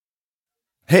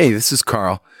Hey, this is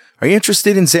Carl. Are you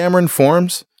interested in Xamarin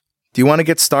Forms? Do you want to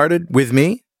get started with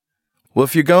me? Well,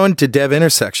 if you're going to Dev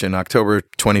Intersection October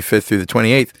 25th through the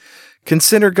 28th,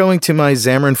 consider going to my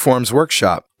Xamarin Forms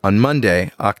workshop on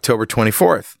Monday, October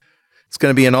 24th. It's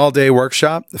going to be an all-day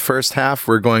workshop. The first half,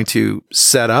 we're going to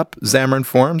set up Xamarin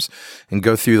Forms and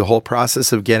go through the whole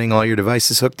process of getting all your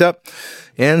devices hooked up.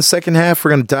 And the second half,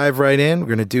 we're going to dive right in. We're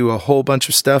going to do a whole bunch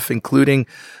of stuff, including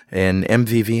an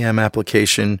MVVM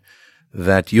application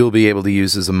that you'll be able to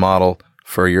use as a model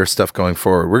for your stuff going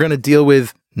forward. We're going to deal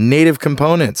with native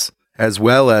components as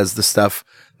well as the stuff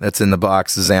that's in the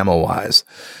box XAML-wise.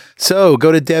 So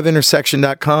go to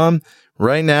devintersection.com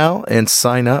right now and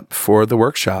sign up for the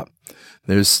workshop.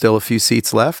 There's still a few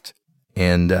seats left,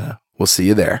 and we'll see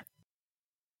you there.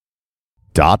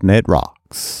 .NET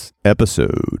Rocks,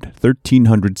 episode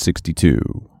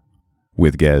 1362,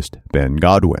 with guest Ben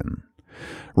Godwin.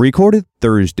 Recorded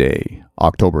Thursday,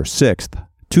 October 6th,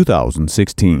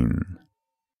 2016.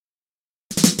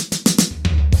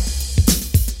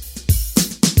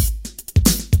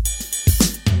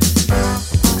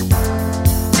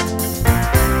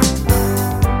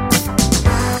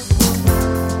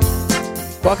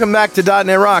 Welcome back to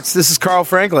 .NET Rocks. This is Carl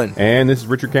Franklin. And this is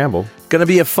Richard Campbell. Going to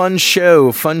be a fun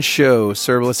show.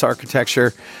 Serverless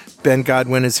Architecture. Ben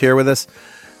Godwin is here with us.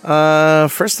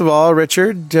 First of all,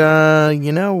 Richard,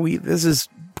 this is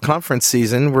conference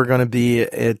season. We're going to be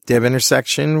at Dev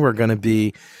Intersection. We're going to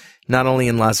be not only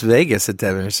in Las Vegas at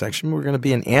Dev Intersection, we're going to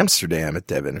be in Amsterdam at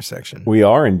Dev Intersection. We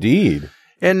are indeed.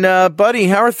 And, buddy,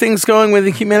 how are things going with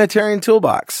the Humanitarian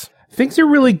Toolbox? Things are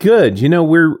really good. You know,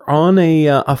 we're on a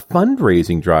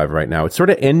fundraising drive right now. It's sort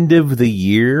of end of the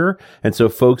year. And so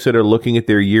folks that are looking at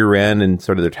their year end and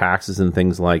sort of their taxes and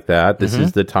things like that, this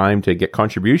is the time to get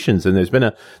contributions. And there's been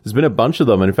a bunch of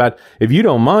them. And in fact, if you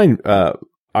don't mind,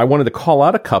 I wanted to call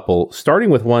out a couple, starting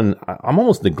with one. I'm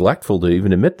almost neglectful to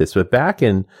even admit this, but back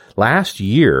in last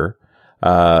year,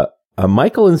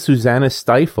 Michael and Susanna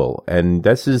Stifle, and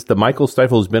this is the Michael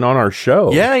Stifle who's been on our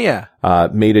show. Yeah.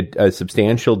 Made a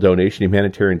substantial donation to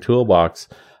Humanitarian Toolbox,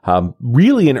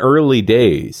 really in early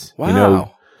days. Wow. You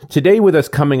know, today with us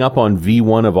coming up on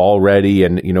V1 of already,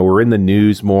 and, you know, we're in the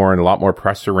news more and a lot more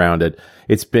press around it.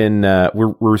 It's been,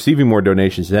 we're receiving more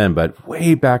donations then, but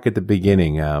way back at the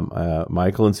beginning,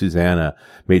 Michael and Susanna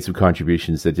made some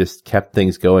contributions that just kept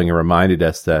things going and reminded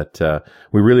us that,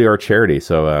 we really are a charity.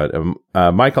 So,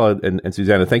 Michael and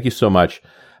Susanna, thank you so much.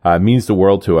 Means the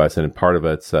world to us, and part of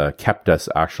it's kept us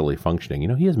actually functioning. You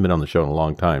know, he hasn't been on the show in a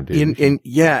long time, dude.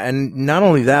 And not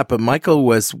only that, but Michael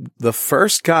was the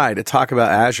first guy to talk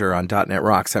about Azure on .NET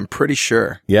Rocks, I'm pretty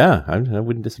sure. Yeah, I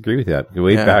wouldn't disagree with that.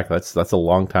 Way back, that's a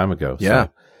long time ago. Yeah.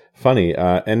 So, funny.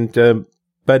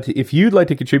 But if you'd like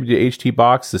to contribute to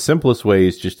HTBox, the simplest way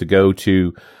is just to go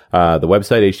to the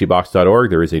website, htbox.org.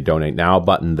 There is a Donate Now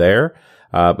button there.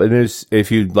 But if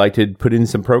you'd like to put in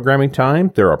some programming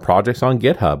time, there are projects on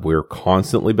GitHub. We're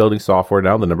constantly building software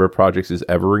now. The number of projects is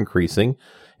ever increasing,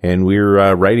 and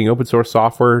we're writing open source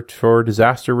software for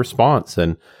disaster response.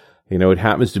 And, you know, it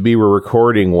happens to be we're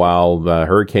recording while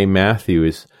Hurricane Matthew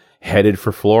is headed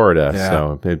for Florida. Yeah.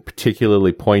 So a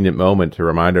particularly poignant moment to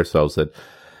remind ourselves that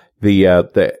the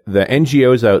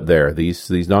NGOs out there, these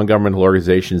non-governmental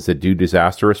organizations that do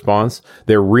disaster response,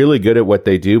 they're really good at what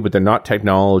they do, but they're not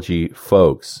technology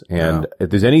folks. And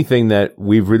if there's anything that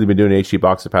we've really been doing at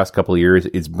HTBox the past couple of years,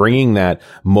 it's bringing that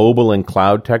mobile and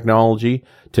cloud technology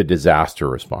to disaster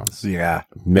response. Yeah.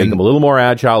 Make them a little more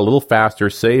agile, a little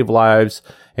faster, save lives,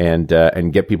 and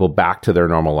get people back to their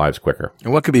normal lives quicker.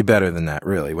 And what could be better than that,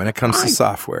 really, when it comes to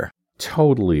software?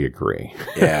 Totally agree.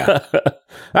 Yeah.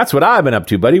 That's what I've been up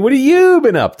to, buddy. What have you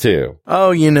been up to? Oh,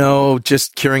 you know,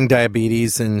 just curing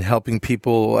diabetes and helping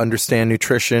people understand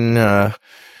nutrition.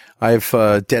 I've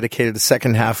dedicated the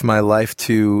second half of my life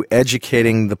to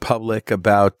educating the public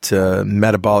about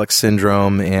metabolic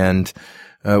syndrome, and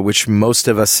which most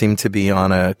of us seem to be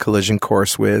on a collision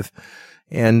course with,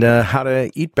 and how to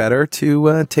eat better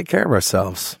to take care of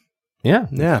ourselves. Yeah.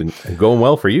 It's been going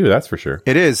well for you, that's for sure.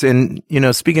 It is. And, you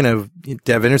know, speaking of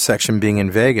Dev Intersection being in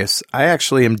Vegas, I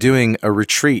actually am doing a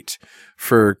retreat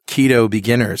for keto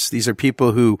beginners. These are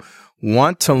people who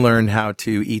want to learn how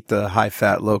to eat the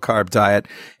high-fat, low-carb diet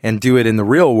and do it in the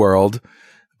real world,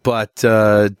 but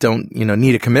don't, you know,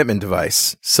 need a commitment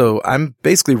device. So I'm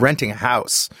basically renting a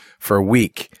house for a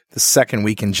week, the second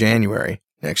week in January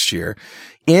next year,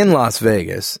 in Las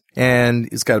Vegas. And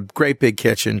it's got a great big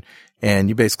kitchen. And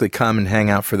you basically come and hang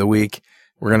out for the week.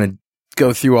 We're going to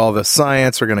go through all the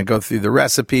science. We're going to go through the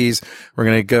recipes. We're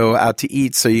going to go out to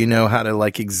eat so you know how to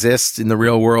like exist in the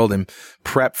real world and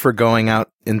prep for going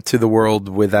out into the world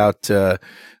without,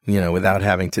 without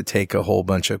having to take a whole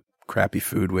bunch of crappy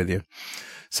food with you.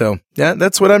 So yeah,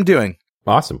 that's what I'm doing.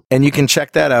 Awesome. And you can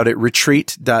check that out at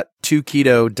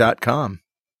retreat.2keto.com.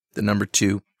 The number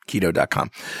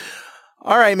 2keto.com.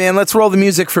 All right, man, let's roll the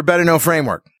music for Better Know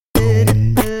Framework.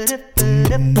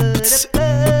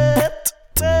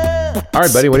 All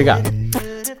right, buddy, what do you got?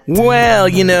 Well,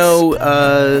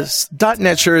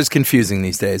 .NET sure is confusing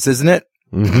these days, isn't it?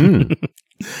 Mm-hmm.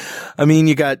 I mean,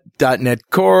 you got .NET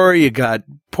Core, you got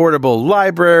portable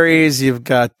libraries, you've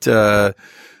got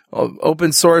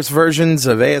open source versions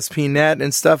of ASP.NET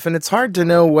and stuff, and it's hard to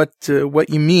know what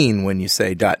you mean when you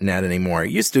say .NET anymore.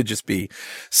 It used to just be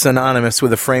synonymous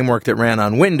with a framework that ran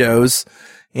on Windows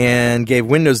and gave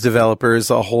Windows developers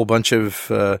a whole bunch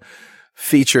of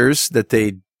features that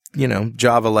they,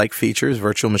 Java-like features,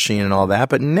 virtual machine and all that.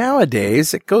 But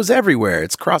nowadays, it goes everywhere.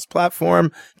 It's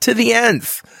cross-platform to the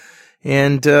nth.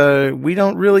 And we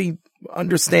don't really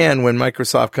understand when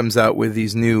Microsoft comes out with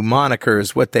these new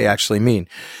monikers what they actually mean.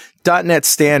 .NET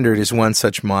Standard is one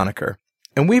such moniker.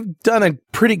 And we've done a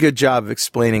pretty good job of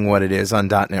explaining what it is on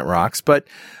 .NET Rocks, but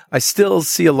I still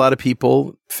see a lot of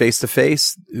people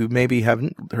face-to-face who maybe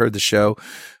haven't heard the show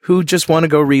who just want to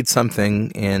go read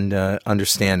something and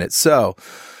understand it. So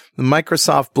the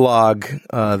Microsoft blog,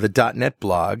 the .NET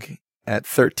blog at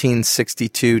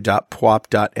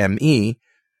 1362.pwop.me,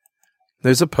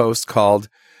 there's a post called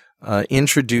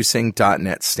Introducing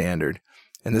 .NET Standard.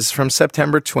 And this is from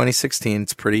September 2016.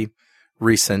 It's pretty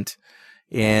recent.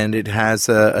 And it has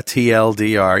a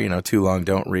TLDR, too long,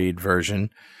 don't read version,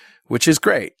 which is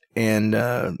great. And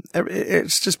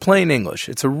it's just plain English.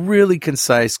 It's a really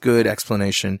concise, good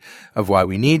explanation of why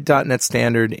we need .NET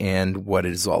Standard and what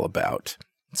it is all about.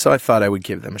 So I thought I would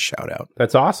give them a shout out.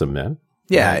 That's awesome, man.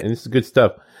 Yeah. And this is good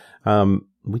stuff.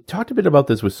 We talked a bit about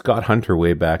this with Scott Hunter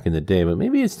way back in the day, but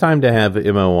maybe it's time to have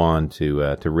Immo on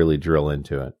to really drill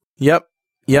into it. Yep.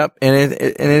 And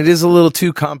it is a little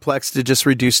too complex to just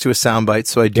reduce to a soundbite.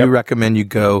 So I do recommend you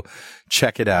go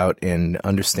check it out and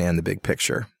understand the big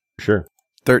picture. Sure.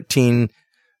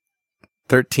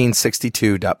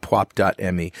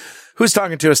 1362.pwop.me. Who's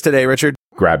talking to us today, Richard?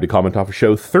 Grabbed a comment off of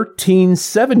show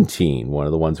 1317, one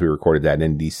of the ones we recorded at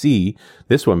NDC.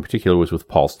 This one in particular was with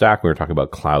Paul Stack. We were talking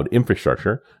about cloud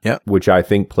infrastructure, which I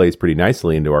think plays pretty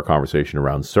nicely into our conversation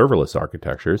around serverless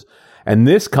architectures. And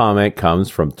this comment comes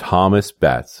from Thomas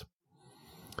Betts.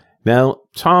 Now,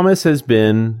 Thomas has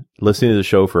been listening to the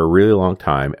show for a really long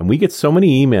time, and we get so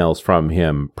many emails from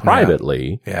him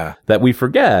privately that we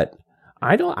forget.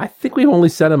 I think we've only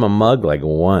sent him a mug like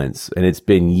once, and it's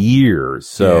been years.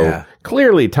 So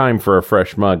clearly time for a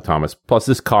fresh mug, Thomas. Plus,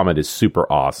 this comment is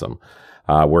super awesome,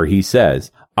 where he says,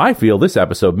 I feel this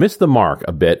episode missed the mark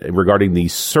a bit regarding the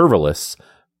serverless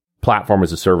platform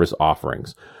as a service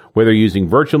offerings. Whether using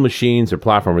virtual machines or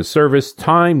platform as a service,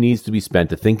 time needs to be spent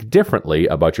to think differently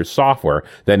about your software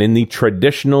than in the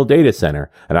traditional data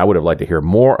center. And I would have liked to hear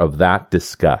more of that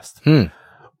discussed.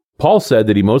 Paul said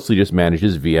that he mostly just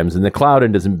manages VMs in the cloud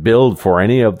and doesn't build for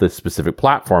any of the specific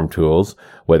platform tools,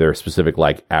 whether specific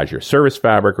like Azure Service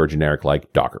Fabric or generic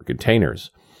like Docker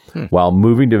containers. While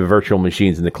moving to virtual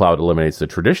machines in the cloud eliminates the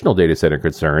traditional data center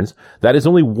concerns, that is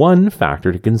only one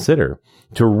factor to consider.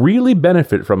 To really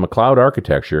benefit from a cloud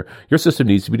architecture, your system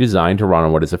needs to be designed to run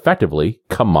on what is effectively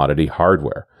commodity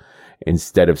hardware.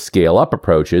 Instead of scale-up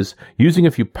approaches, using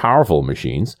a few powerful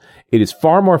machines, it is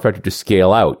far more effective to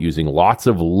scale out using lots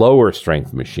of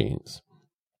lower-strength machines.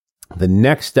 The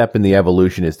next step in the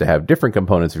evolution is to have different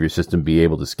components of your system be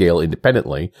able to scale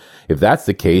independently. If that's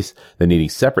the case, then needing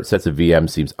separate sets of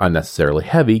VMs seems unnecessarily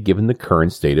heavy given the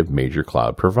current state of major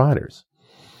cloud providers.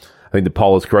 I think that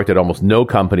Paul is correct that almost no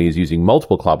company is using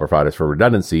multiple cloud providers for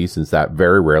redundancy, since that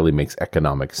very rarely makes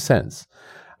economic sense.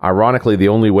 Ironically, the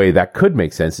only way that could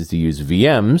make sense is to use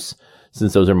VMs,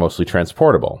 since those are mostly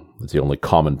transportable. It's the only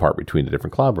common part between the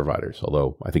different cloud providers,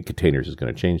 although I think containers is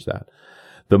going to change that.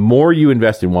 The more you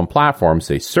invest in one platform,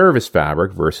 say Service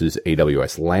Fabric versus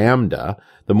AWS Lambda,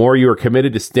 the more you are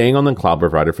committed to staying on the cloud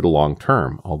provider for the long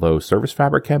term, although Service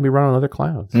Fabric can be run on other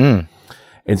clouds.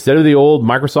 Instead of the old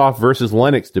Microsoft versus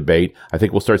Linux debate, I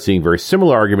think we'll start seeing very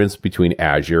similar arguments between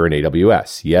Azure and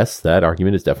AWS. Yes, that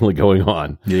argument is definitely going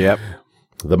on. Yep.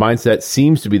 The mindset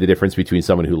seems to be the difference between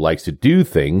someone who likes to do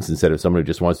things instead of someone who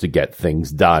just wants to get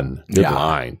things done. Good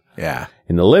line. Yeah.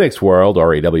 In the Linux world, or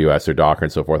AWS or Docker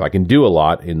and so forth, I can do a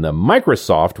lot. In the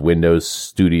Microsoft Windows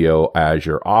Studio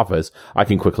Azure Office, I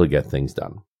can quickly get things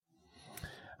done.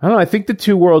 I don't know. I think the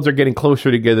two worlds are getting closer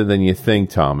together than you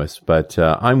think, Thomas. But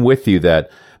I'm with you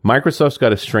that Microsoft's got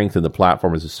to strengthen the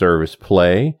platform as a service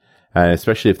play, and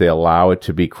especially if they allow it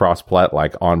to be cross-plat,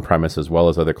 like on-premise as well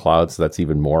as other clouds. So that's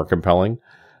even more compelling.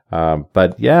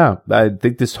 But yeah, I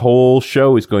think this whole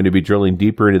show is going to be drilling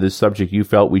deeper into this subject you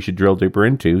felt we should drill deeper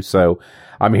into. So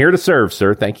I'm here to serve,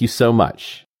 sir. Thank you so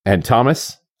much. And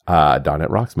Thomas,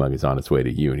 .NET Rocks mug is on its way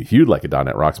to you. And if you'd like a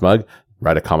 .NET Rocks mug,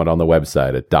 write a comment on the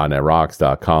website at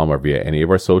 .NETRocks.com or via any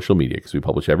of our social media, because we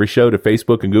publish every show to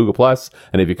Facebook and Google+.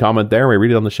 And if you comment there and we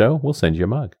read it on the show, we'll send you a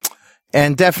mug.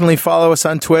 And definitely follow us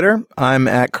on Twitter. I'm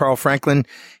at Carl Franklin.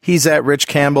 He's at Rich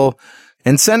Campbell.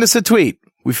 And send us a tweet.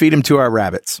 We feed them to our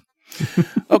rabbits.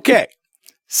 Okay.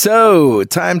 So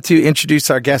time to introduce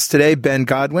our guest today, Ben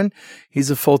Godwin. He's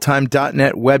a full-time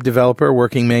 .NET web developer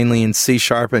working mainly in C# and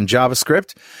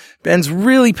JavaScript. Ben's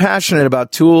really passionate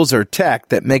about tools or tech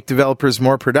that make developers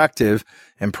more productive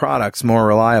and products more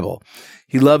reliable.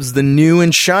 He loves the new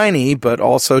and shiny, but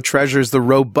also treasures the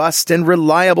robust and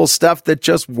reliable stuff that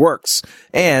just works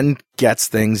and gets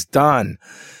things done.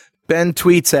 Ben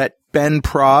tweets at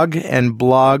benprog and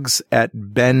blogs at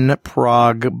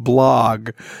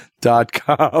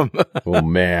benprogblog.com. Oh,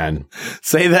 man.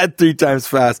 Say that 3 times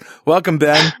fast. Welcome,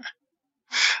 Ben.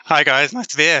 Hi, guys. Nice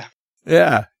to be here.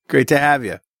 Yeah, great to have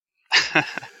you.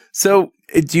 So,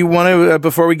 do you want to,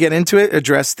 before we get into it,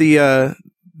 address the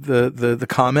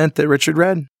comment that Richard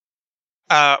read?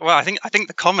 Well, I think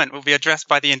the comment will be addressed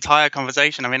by the entire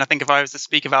conversation. I mean, I think if I was to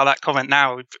speak about that comment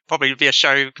now, it would probably be a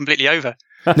show completely over.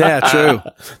 Yeah, true.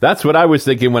 That's what I was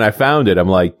thinking when I found it. I'm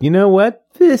like, you know what?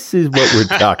 This is what we're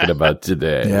talking about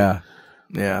today.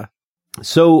 Yeah.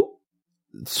 So,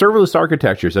 serverless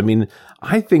architectures. I mean,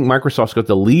 I think Microsoft's got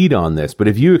the lead on this, but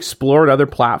have you explored other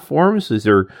platforms? Is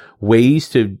there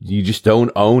ways you just don't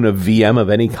own a VM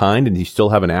of any kind and you still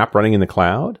have an app running in the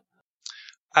cloud?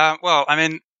 Well, I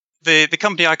mean, the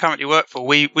company I currently work for,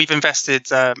 we've invested,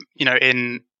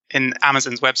 in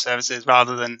Amazon's web services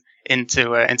rather than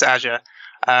into Azure.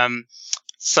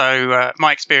 So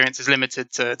my experience is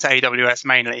limited to AWS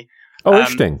mainly. Oh,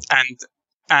 interesting.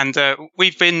 And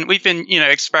we've been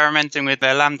experimenting with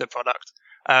their Lambda product,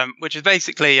 which is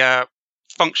basically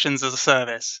functions as a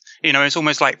service. It's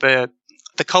almost like the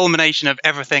culmination of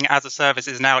everything as a service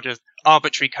is now just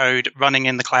arbitrary code running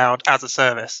in the cloud as a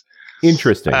service.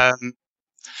 Interesting.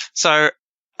 So,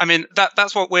 I mean,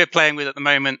 that's what we're playing with at the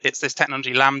moment. It's this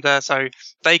technology Lambda. So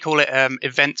they call it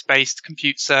event-based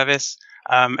compute service.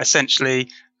 Essentially,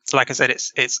 like I said,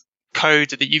 it's code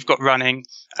that you've got running.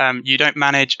 You don't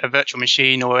manage a virtual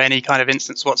machine or any kind of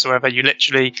instance whatsoever. You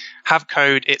literally have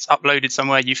code. It's uploaded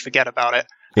somewhere. You forget about it.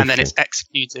 And then it's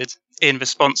executed in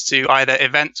response to either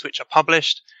events which are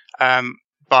published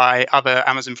by other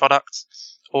Amazon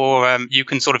products, or you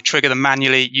can sort of trigger them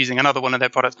manually using another one of their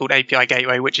products called API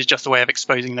Gateway, which is just a way of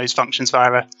exposing those functions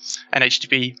via an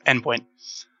HTTP endpoint.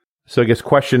 So I guess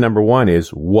question number 1 is,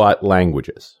 what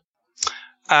languages?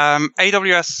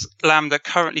 AWS Lambda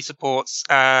currently supports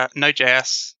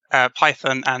Node.js,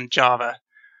 Python, and Java.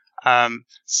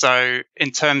 So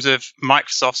in terms of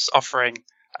Microsoft's offering,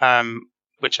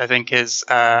 which I think is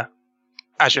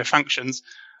Azure Functions,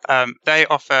 they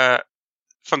offer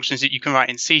functions that you can write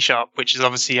in C#, which is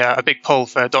obviously a big pull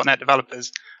for .NET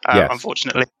developers. Yes.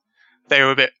 Unfortunately, they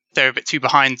were a bit too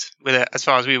behind with it as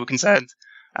far as we were concerned.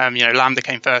 Lambda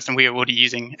came first, and we were already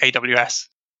using AWS.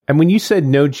 And when you said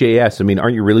Node.js, I mean,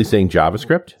 aren't you really saying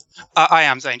JavaScript? I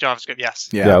am saying JavaScript, yes.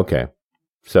 Yeah, okay.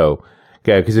 So,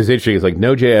 because it's interesting. It's like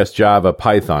Node.js, Java,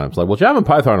 Python. It's like, well, Java and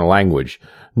Python are a language.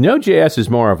 Node.js is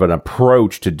more of an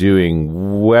approach to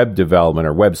doing web development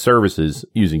or web services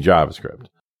using JavaScript.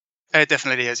 It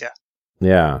definitely is, yeah.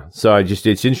 Yeah. So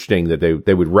it's interesting that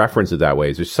they would reference it that way.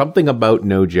 Is there something about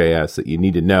Node.js that you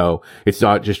need to know? It's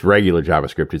not just regular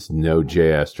JavaScript. It's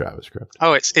Node.js JavaScript.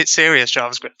 Oh, it's serious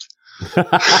JavaScript.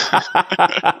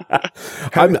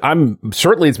 I'm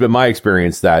certainly, it's been my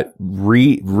experience that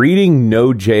reading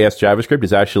Node.js JavaScript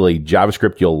is actually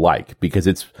JavaScript you'll like, because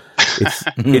it's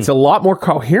a lot more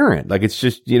coherent. Like, it's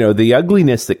just, the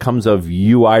ugliness that comes of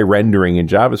UI rendering in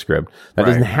JavaScript that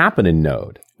doesn't happen in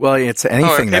Node. Well, it's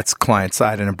anything that's client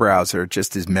side in a browser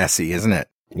just is messy, isn't it?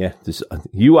 Yeah,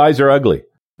 UIs are ugly.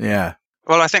 Yeah.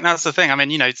 Well, I think that's the thing. I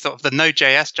mean, sort of the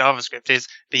Node.js JavaScript is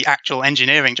the actual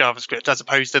engineering JavaScript, as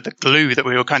opposed to the glue that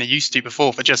we were kind of used to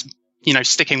before for just,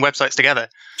 sticking websites together.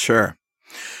 Sure.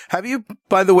 Have you,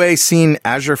 by the way, seen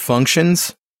Azure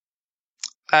Functions?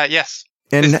 Yes.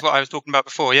 This is what I was talking about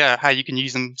before. Yeah, how you can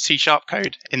use them C#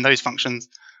 code in those functions.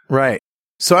 Right.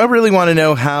 So I really want to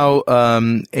know how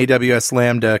AWS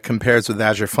Lambda compares with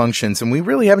Azure Functions, and we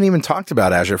really haven't even talked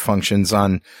about Azure Functions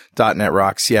on .NET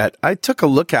Rocks yet. I took a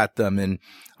look at them, and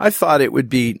I thought it would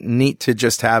be neat to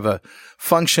just have a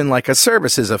function like a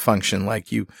service is a function,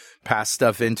 like you pass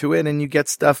stuff into it and you get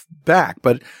stuff back,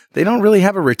 but they don't really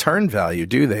have a return value,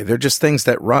 do they? They're just things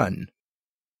that run.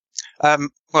 Well,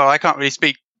 I can't really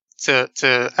speak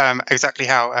to exactly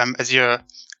how Azure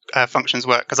functions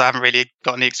work because I haven't really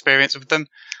got any experience with them.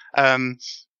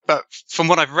 But from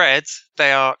what I've read,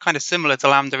 they are kind of similar to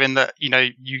Lambda in that,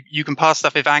 you can pass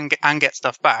stuff and get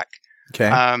stuff back. Okay.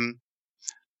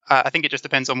 I think it just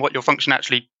depends on what your function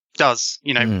actually does.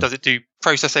 Does it do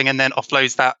processing and then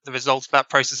offloads the result of that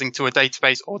processing to a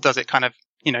database, or does it kind of,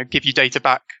 give you data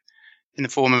back in the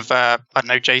form of,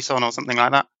 JSON or something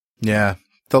like that? Yeah.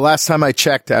 The last time I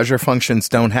checked, Azure Functions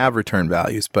don't have return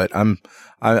values, but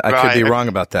I could be wrong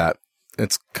about that.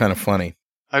 It's kind of funny.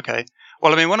 Okay.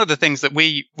 Well, I mean, one of the things that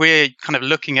we're kind of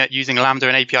looking at using Lambda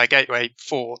and API Gateway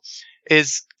for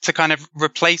is to kind of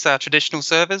replace our traditional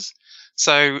servers.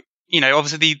 So,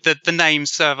 obviously the name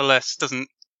serverless doesn't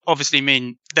obviously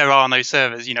mean there are no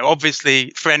servers.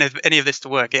 Obviously for any of this to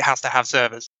work, it has to have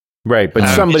servers. Right.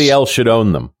 But somebody else should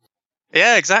own them.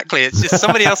 Yeah, exactly. It's just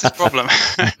somebody else's problem.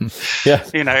 Yeah.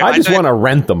 I just want to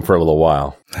rent them for a little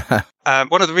while.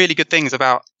 One of the really good things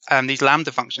about these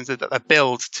Lambda functions is that they're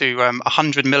built to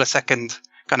 100 millisecond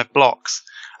kind of blocks.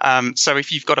 So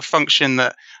if you've got a function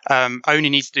that only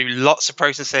needs to do lots of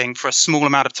processing for a small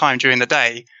amount of time during the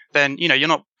day, then, you're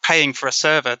not paying for a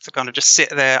server to kind of just sit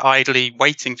there idly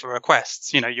waiting for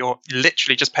requests. You're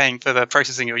literally just paying for the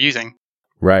processing you're using.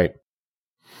 Right.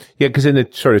 Yeah, because in the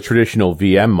sort of traditional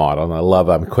VM model,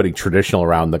 and I'm putting traditional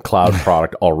around the cloud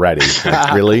product already.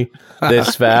 Like, really?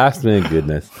 This fast? My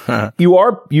goodness.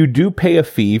 You do pay a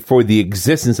fee for the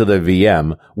existence of the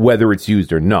VM, whether it's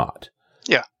used or not.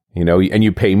 Yeah. And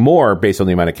you pay more based on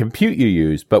the amount of compute you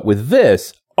use. But with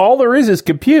this, all there is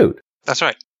compute. That's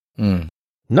right. Mm.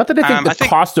 Not that I think the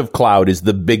cost of cloud is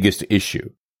the biggest issue.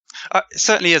 It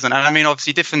certainly isn't. And I mean,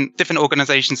 obviously, different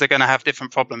organizations are going to have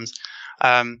different problems.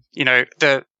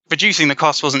 Reducing the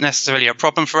cost wasn't necessarily a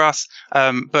problem for us.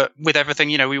 But with everything,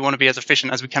 we want to be as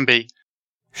efficient as we can be.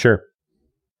 Sure.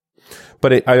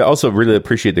 But I also really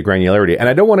appreciate the granularity. And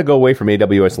I don't want to go away from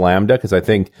AWS Lambda because I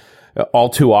think all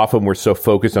too often we're so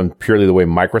focused on purely the way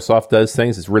Microsoft does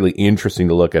things. It's really interesting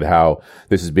to look at how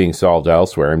this is being solved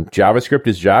elsewhere. And JavaScript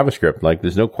is JavaScript. Like,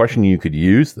 there's no question you could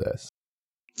use this.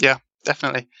 Yeah,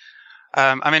 definitely.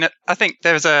 I think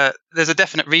there's a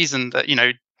definite reason that,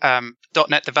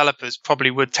 .NET developers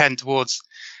probably would tend towards,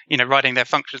 writing their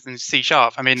functions in C#.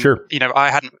 I mean, sure. I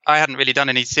hadn't really done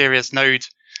any serious Node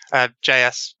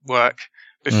JS work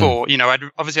before. I'd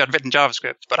written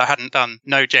JavaScript, but I hadn't done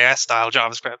Node.js style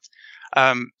JavaScript.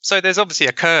 So there's obviously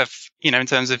a curve, in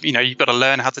terms of, you've got to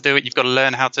learn how to do it. You've got to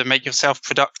learn how to make yourself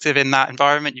productive in that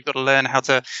environment. You've got to learn how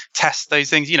to test those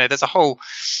things. There's a whole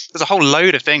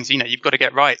load of things, you've got to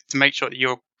get right to make sure that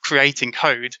you're creating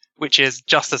code which is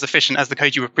just as efficient as the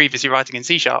code you were previously writing in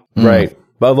C#. Right.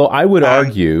 Although I would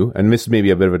argue, and this may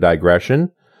be a bit of a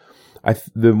digression,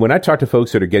 when I talk to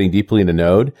folks that are getting deeply into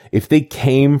Node, if they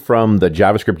came from the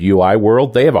JavaScript UI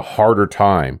world, they have a harder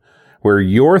time. Where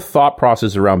your thought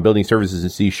process around building services in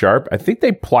C#, I think they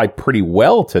apply pretty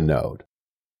well to Node.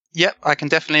 Yep, I can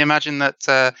definitely imagine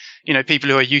that, people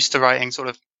who are used to writing sort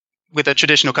of with a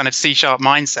traditional kind of C#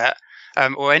 mindset,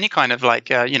 or any kind of like,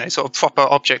 sort of proper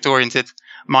object-oriented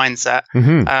mindset,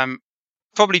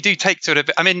 probably do take to it a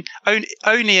bit. I mean,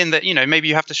 only in that, maybe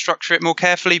you have to structure it more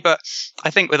carefully, but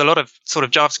I think with a lot of sort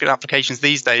of JavaScript applications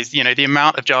these days, the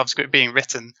amount of JavaScript being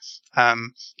written,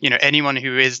 anyone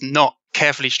who is not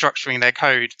carefully structuring their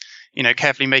code,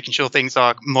 carefully making sure things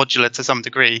are modular to some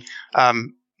degree,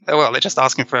 they're just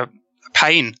asking for a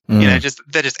pain. They're just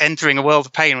entering a world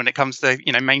of pain when it comes to,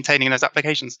 maintaining those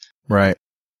applications. Right.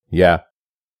 Yeah.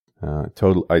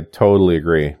 I totally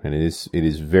agree. And it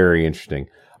is very interesting.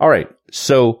 All right.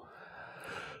 So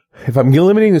if I'm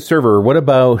limiting the server, what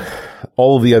about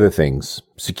all of the other things?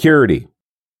 Security.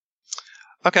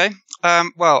 Okay.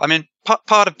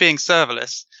 Part of being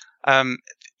serverless,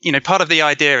 part of the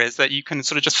idea is that you can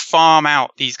sort of just farm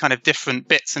out these kind of different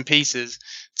bits and pieces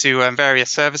to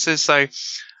various services. So,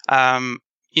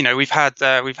 we've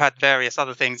had various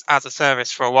other things as a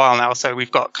service for a while now. So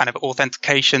we've got kind of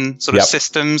authentication sort of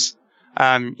systems.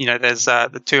 There's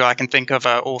the two I can think of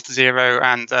are Auth0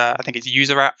 and I think it's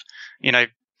UserApp.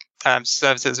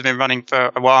 Services have been running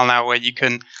for a while now where you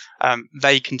can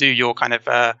they can do your kind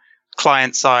of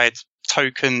client side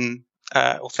token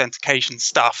authentication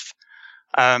stuff.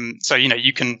 So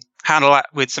you can handle that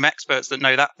with some experts that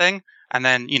know that thing. and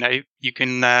then, you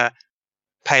can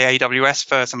pay AWS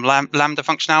for some Lambda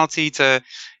functionality to,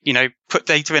 put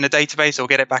data in a database or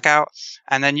get it back out.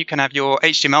 And then you can have your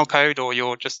HTML code or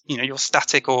your just, your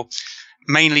static or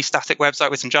mainly static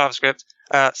website with some JavaScript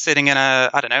sitting in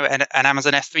an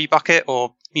Amazon S3 bucket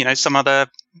or, some other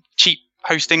cheap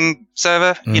hosting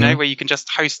server, where you can just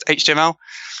host HTML.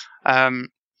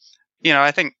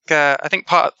 I think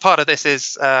part of this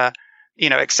is,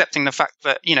 accepting the fact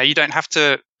that, you don't have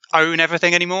to own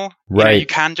everything anymore. Right. You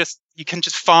can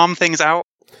just farm things out.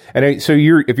 And so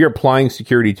if you're applying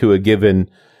security to a given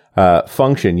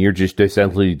function, you're just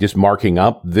essentially just marking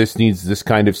up this needs this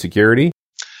kind of security.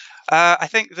 I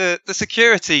think the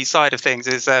security side of things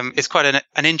is quite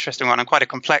an interesting one and quite a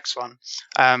complex one.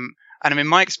 And I mean,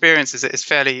 my experience is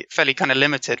fairly kind of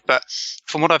limited, but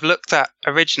from what I've looked at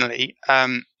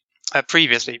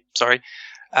previously,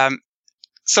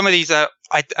 some of these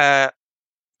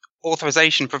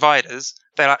authorization providers,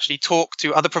 they'll actually talk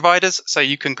to other providers. So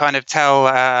you can kind of tell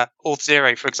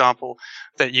Auth0, for example,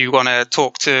 that you want to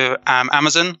talk to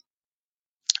Amazon,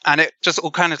 and it just all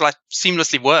kind of like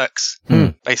seamlessly works,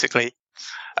 basically.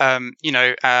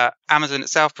 Amazon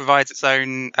itself provides its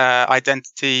own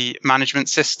identity management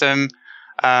system,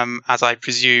 as I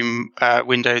presume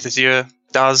Windows Azure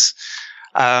does.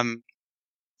 So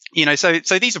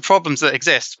these are problems that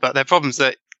exist, but they're problems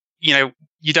that,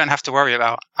 you don't have to worry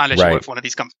about unless you work for one of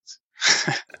these companies.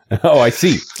 Oh, I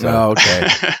see. So, okay.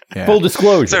 Yeah. Full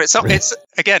disclosure. So it's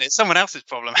someone else's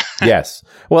problem. Yes.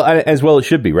 Well, as well it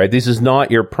should be, right? This is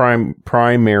not your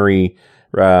primary,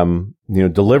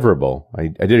 deliverable. I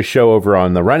did a show over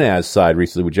on the Run As side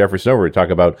recently with Jefferson Over to talk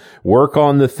about work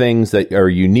on the things that are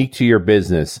unique to your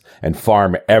business and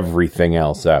farm everything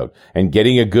else out. And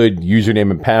getting a good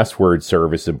username and password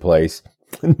service in place,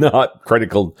 not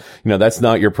critical. That's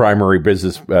not your primary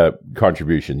business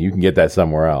contribution. You can get that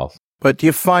somewhere else. But do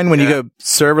you find when you go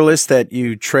serverless that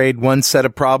you trade one set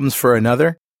of problems for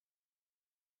another?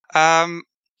 Well,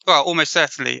 almost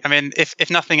certainly. I mean, if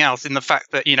nothing else, in the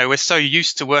fact that, we're so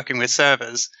used to working with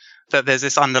servers that there's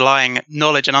this underlying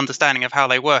knowledge and understanding of how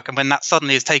they work. And when that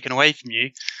suddenly is taken away from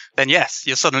you, then yes,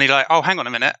 you're suddenly like, oh, hang on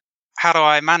a minute. How do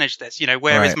I manage this?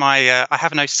 Where is my, I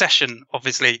have no session,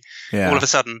 obviously, all of a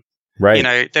sudden.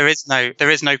 Right. There is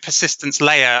no persistence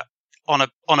layer on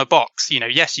a box.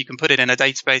 Yes, you can put it in a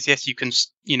database. Yes, you can,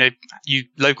 you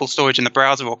local storage in the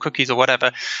browser or cookies or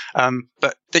whatever.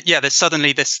 But there's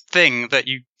suddenly this thing that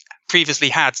you previously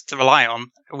had to rely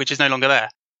on, which is no longer there.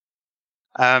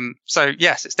 So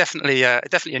yes, it's definitely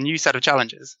a new set of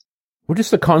challenges. Well,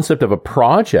 just the concept of a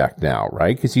project now,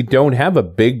 right? Because you don't have a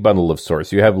big bundle of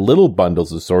source. You have little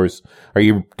bundles of source. Are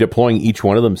you deploying each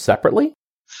one of them separately?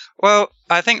 Well,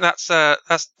 I think that's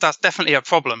definitely a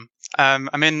problem.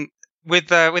 I mean, with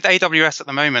AWS at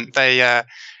the moment, they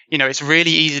it's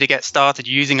really easy to get started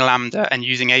using Lambda and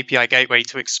using API Gateway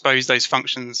to expose those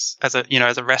functions as a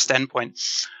REST endpoint.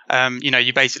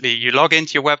 You log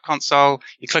into your web console,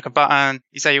 you click a button,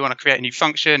 you say you want to create a new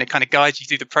function, it kind of guides you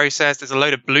through the process. There's a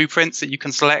load of blueprints that you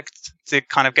can select to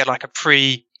kind of get like a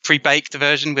pre-baked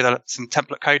version with some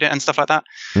template code and stuff like that.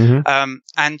 Mm-hmm.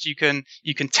 And you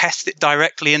can test it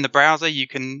directly in the browser. You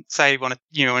can say you want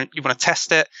to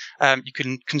test it. You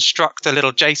can construct a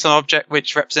little JSON object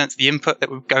which represents the input that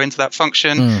would go into that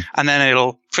function, and then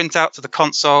it'll print out to the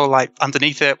console, like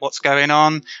underneath it, what's going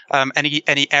on.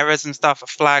 Any errors and stuff are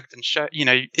flagged and show.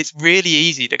 It's really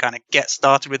easy to kind of get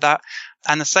started with that.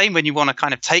 And the same when you want to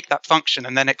kind of take that function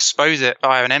and then expose it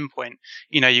via an endpoint.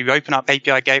 You open up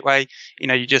API Gateway.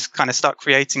 You just kind of start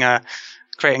creating a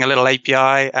little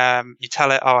API. You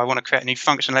tell it, oh, I want to create a new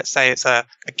function. Let's say it's a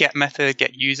get method,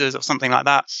 get users, or something like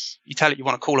that. You tell it you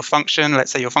want to call a function.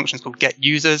 Let's say your function is called get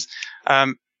users.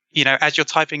 As you're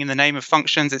typing in the name of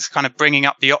functions, it's kind of bringing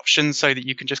up the options so that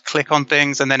you can just click on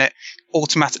things, and then it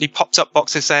automatically pops up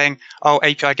boxes saying, oh,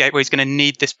 API Gateway is going to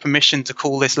need this permission to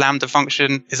call this Lambda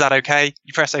function. Is that okay?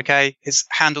 You press OK. It's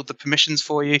handled the permissions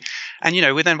for you. And,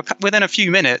 within a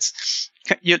few minutes,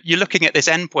 you're looking at this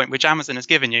endpoint which Amazon has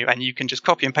given you, and you can just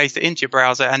copy and paste it into your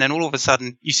browser. And then all of a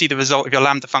sudden you see the result of your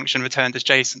Lambda function returned as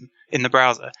JSON in the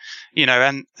browser,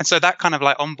 and so that kind of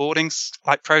like onboarding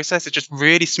like process is just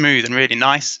really smooth and really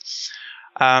nice.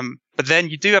 But then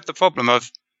you do have the problem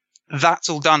of that's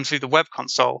all done through the web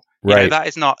console. Right. That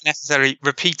is not necessarily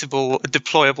repeatable,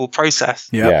 deployable process.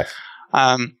 Yeah. Yes.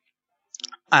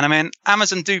 And I mean,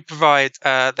 Amazon do provide,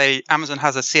 Amazon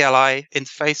has a CLI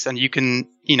interface, and you can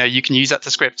use that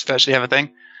to script virtually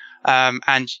everything.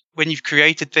 And when you've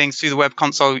created things through the web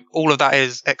console, all of that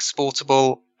is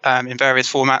exportable, in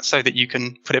various formats so that you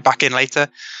can put it back in later.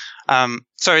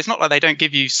 So it's not like they don't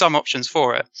give you some options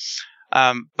for it.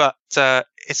 But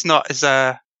it's not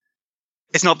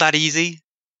that easy.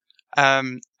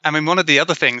 I mean, one of the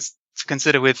other things to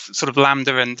consider with sort of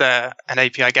Lambda and an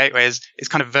API gateway is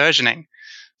kind of versioning.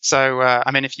 So,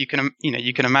 I mean, if you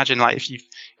can imagine, like, if you've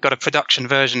got a production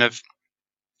version of,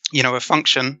 a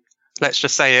function, let's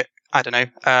just say it, I don't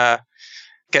know,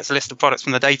 gets a list of products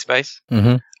from the database,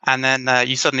 and then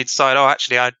you suddenly decide, oh,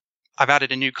 actually, I've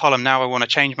added a new column. Now I want to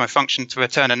change my function to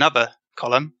return another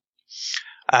column.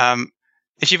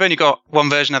 If you've only got one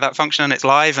version of that function and it's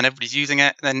live and everybody's using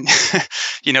it, then,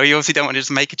 you obviously don't want to just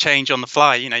make a change on the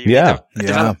fly. You need a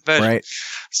developed version. Right.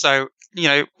 So,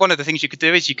 one of the things you could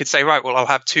do is you could say, right, well, I'll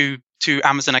have two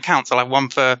Amazon accounts. I'll have one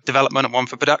for development and one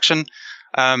for production.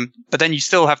 But then you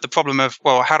still have the problem of,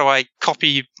 well, how do I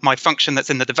copy my function that's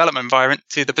in the development environment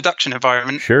to the production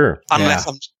environment? Sure. Unless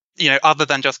I'm, other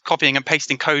than just copying and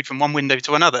pasting code from one window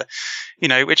to another,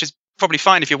 which is probably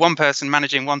fine if you're one person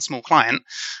managing one small client.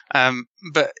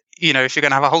 But, if you're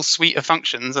going to have a whole suite of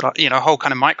functions, a whole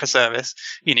kind of microservice,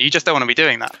 you just don't want to be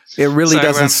doing that. It really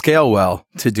doesn't scale well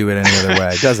to do it any other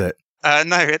way, does it?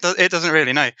 No, it doesn't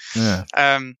really, no.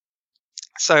 Yeah.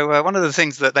 So one of the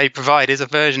things that they provide is a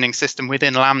versioning system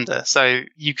within Lambda. So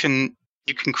you can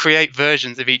create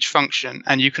versions of each function,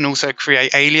 and you can also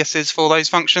create aliases for those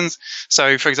functions.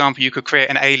 So, for example, you could create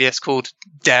an alias called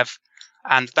dev,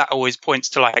 and that always points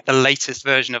to like the latest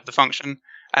version of the function.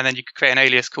 And then you could create an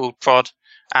alias called prod,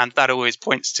 and that always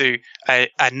points to a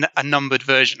numbered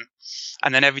version.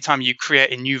 And then every time you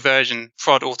create a new version,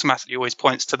 prod automatically always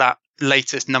points to that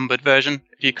latest numbered version,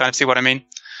 if you kind of see what I mean.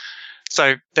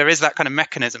 So there is that kind of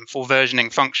mechanism for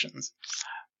versioning functions.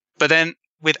 But then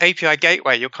with API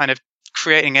Gateway, you're kind of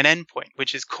creating an endpoint,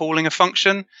 which is calling a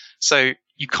function. So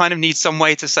you kind of need some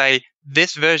way to say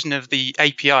this version of the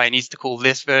API needs to call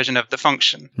this version of the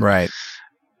function. Right.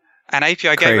 And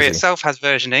API Gateway itself has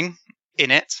versioning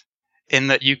in it, in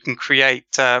that you can create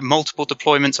multiple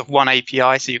deployments of one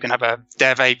API. So you can have a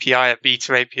dev API, a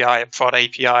beta API, a prod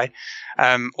API,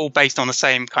 all based on the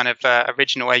same kind of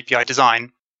original API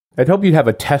design. I'd hope you'd have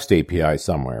a test API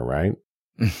somewhere, right?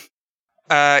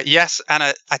 Yes, and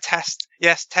a test.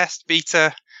 Yes, test,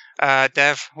 beta,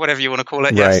 dev, whatever you want to call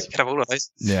it. Yes, right. You could have all of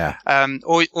those. Yeah.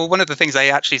 Or one of the things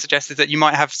they actually suggest is that you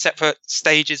might have separate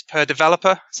stages per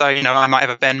developer. So, I might have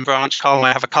a Ben branch, Carl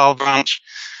might have a Carl branch,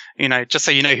 just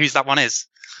so you know whose that one is.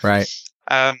 Right.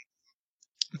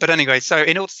 But anyway, so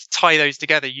in order to tie those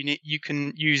together, you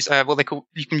can use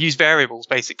you can use variables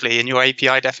basically in your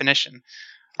API definition.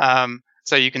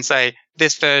 So you can say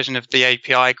this version of the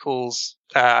API calls,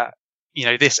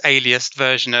 this aliased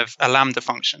version of a Lambda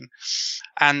function,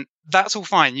 and that's all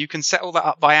fine. You can set all that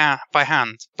up by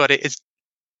hand, but it is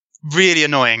really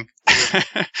annoying.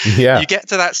 Yeah. You get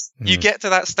to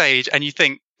that stage, and you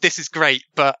think this is great,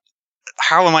 but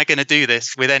how am I going to do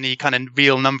this with any kind of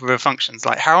real number of functions?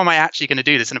 Like, how am I actually going to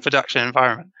do this in a production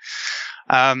environment?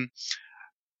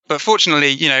 But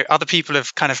fortunately, other people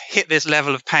have kind of hit this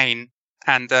level of pain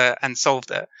and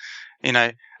solved it,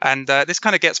 and this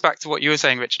kind of gets back to what you were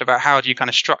saying, Richard, about how do you kind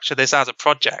of structure this as a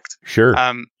project? Sure.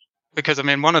 Because I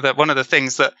mean, one of the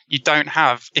things that you don't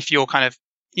have if you're kind of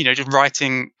just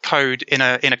writing code in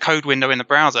a code window in the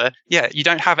browser, you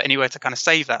don't have anywhere to kind of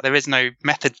save that. There is no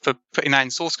method for putting that in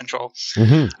source control,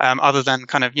 other than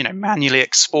kind of manually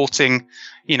exporting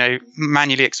from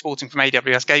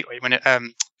AWS Gateway from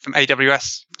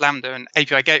AWS Lambda and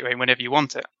API Gateway whenever you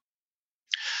want it.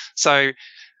 So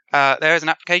there is an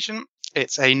application.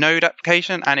 It's a Node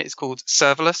application, and it's called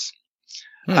Serverless.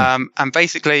 And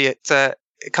basically, it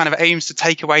kind of aims to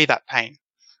take away that pain.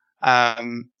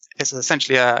 It's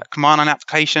essentially a command line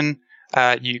application.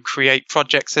 You create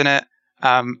projects in it,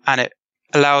 and it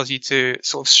allows you to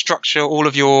sort of structure all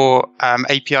of your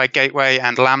API Gateway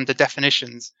and Lambda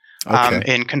definitions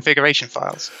in configuration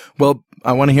files. Well,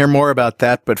 I want to hear more about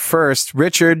that. But first,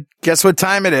 Richard, guess what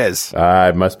time it is?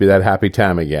 It must be that happy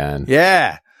time again.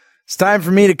 Yeah. It's time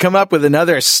for me to come up with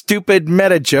another stupid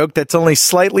meta joke that's only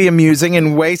slightly amusing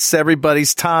and wastes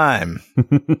everybody's time.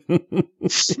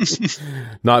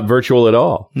 Not virtual at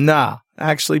all. Nah,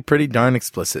 actually pretty darn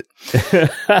explicit. It's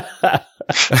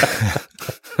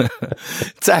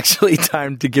actually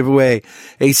time to give away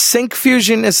a Sync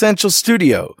Fusion Essential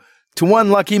Studio to one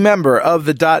lucky member of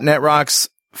the .NET Rocks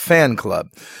fan club.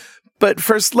 But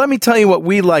first, let me tell you what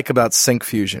we like about Sync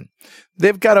Fusion.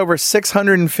 They've got over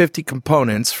 650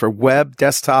 components for web,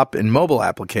 desktop, and mobile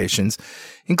applications,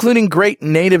 including great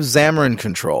native Xamarin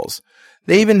controls.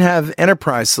 They even have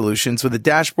enterprise solutions with a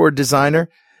dashboard designer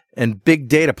and big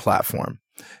data platform.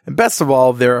 And best of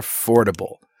all, they're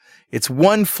affordable. It's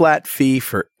one flat fee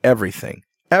for everything.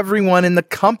 Everyone in the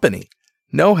company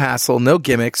No hassle, no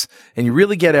gimmicks, and you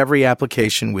really get every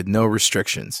application with no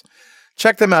restrictions.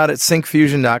 Check them out at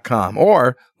syncfusion.com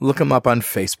or look them up on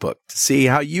Facebook to see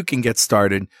how you can get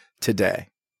started today.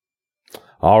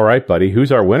 All right, buddy.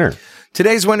 Who's our winner?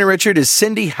 Today's winner, Richard, is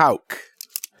Cindy Hauk.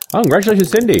 Oh, congratulations,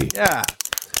 Cindy. Yeah.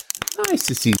 Nice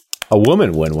to see a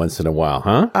woman win once in a while,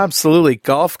 huh? Absolutely.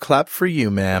 Golf clap for you,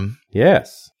 ma'am.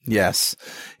 Yes. Yes.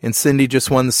 And Cindy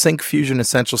just won the Sync Fusion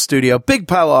Essential Studio. Big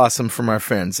pile of awesome from our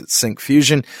friends at Sync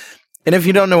Fusion. And if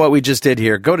you don't know what we just did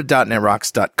here, go to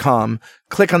 .NETRocks.com,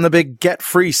 click on the big Get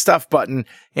Free Stuff button,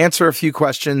 answer a few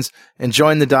questions, and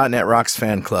join the .NET Rocks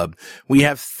fan club. We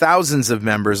have thousands of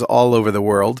members all over the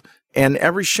world, and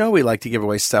every show we like to give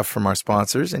away stuff from our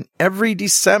sponsors, and every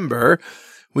December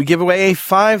we give away a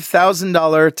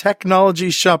 $5,000 technology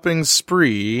shopping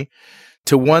spree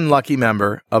to one lucky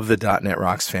member of the .NET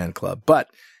Rocks fan club.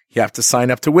 But you have to sign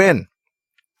up to win.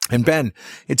 And Ben,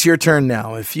 it's your turn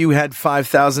now. If you had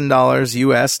 $5,000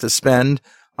 US to spend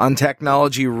on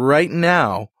technology right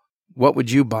now, what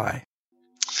would you buy?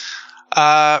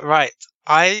 Right.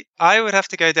 I would have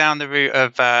to go down the route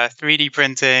of 3D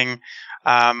printing.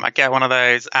 I'd get one of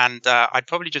those, and I'd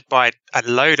probably just buy a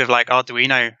load of like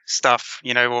Arduino stuff,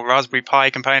 or Raspberry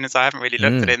Pi components. I haven't really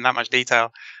looked at it in that much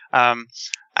detail.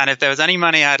 And if there was any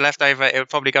money I had left over, it would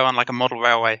probably go on like a model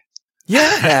railway.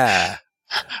 Yeah.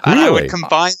 And Really?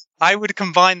 I would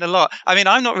combine the lot. I mean,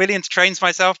 I'm not really into trains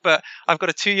myself, but I've got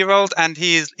a 2-year-old and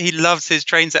he loves his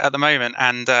train set at the moment.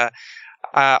 And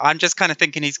I'm just kind of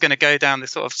thinking he's going to go down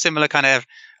this sort of similar kind of,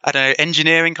 I don't know,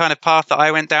 engineering kind of path that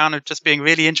I went down of just being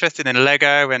really interested in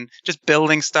Lego and just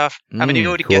building stuff. I mean, he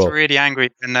already gets really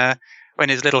angry when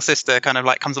his little sister kind of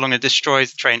like comes along and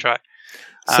destroys the train track.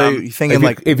 So you're thinking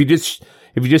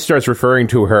if you just starts referring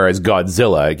to her as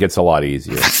Godzilla, it gets a lot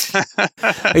easier.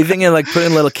 are you thinking like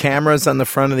putting little cameras on the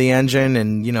front of the engine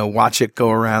and, watch it go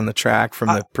around the track from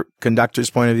the conductor's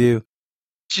point of view?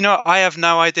 I have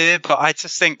no idea, but I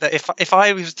just think that if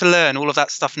I was to learn all of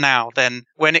that stuff now, then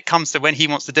when it comes to when he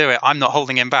wants to do it, I'm not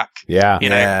holding him back.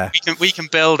 Yeah. We can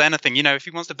build anything. If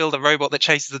he wants to build a robot that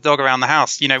chases the dog around the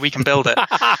house, we can build it.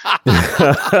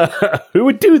 Who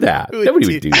would do that?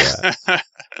 Nobody would do that.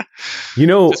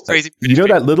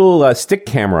 That little stick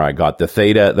camera I got, the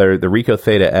Ricoh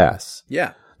Theta S.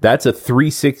 Yeah. That's a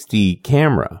 360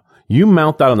 camera. You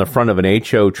mount that on the front of an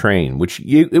HO train, which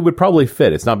it would probably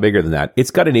fit. It's not bigger than that.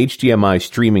 It's got an HDMI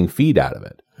streaming feed out of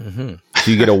it. Mm-hmm. So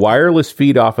you get a wireless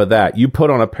feed off of that. You put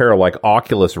on a pair of like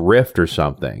Oculus Rift or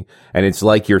something, and it's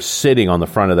like you're sitting on the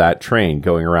front of that train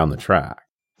going around the track.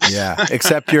 Yeah,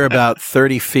 except you're about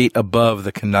 30 feet above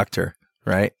the conductor,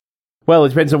 right? Well, it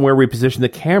depends on where we position the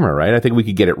camera, right? I think we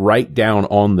could get it right down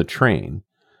on the train.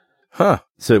 Huh.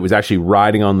 So it was actually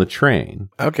riding on the train.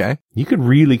 Okay. You could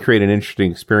really create an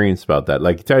interesting experience about that.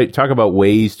 Like talk about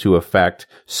ways to affect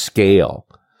scale,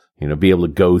 be able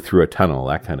to go through a tunnel,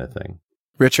 that kind of thing.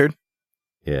 Richard?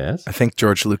 Yes? I think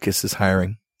George Lucas is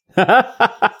hiring.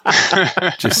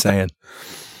 Just saying.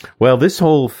 Well, this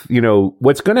whole,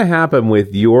 what's going to happen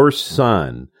with your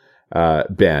son,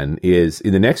 Ben, is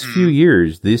in the next few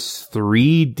years, this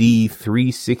 3D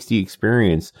 360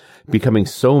 experience becoming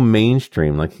so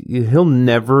mainstream, like he'll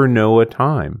never know a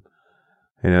time.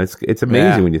 It's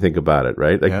amazing when you think about it,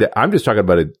 right? Like I'm just talking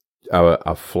about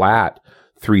a flat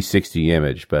 360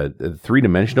 image, but a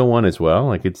 3-dimensional one as well.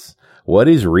 Like what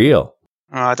is real?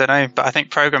 I don't know, but I think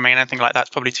programming anything like that's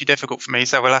probably too difficult for me,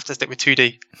 so we'll have to stick with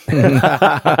 2D.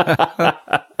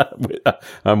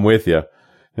 I'm with you.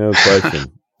 No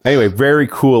question. Anyway, very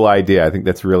cool idea. I think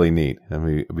that's really neat.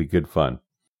 It'd be good fun.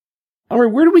 All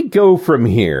right, where do we go from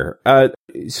here?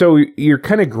 So you're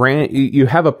kind of you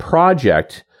have a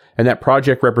project, and that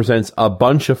project represents a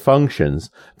bunch of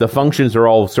functions. The functions are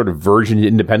all sort of versioned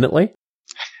independently?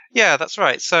 Yeah, that's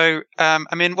right. So,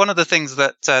 one of the things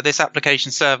that this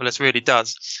application serverless really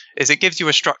does is it gives you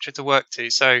a structure to work to.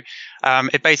 So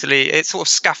it sort of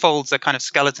scaffolds a kind of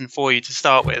skeleton for you to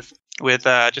start with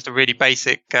just a really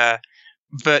basic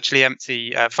virtually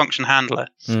empty function handler,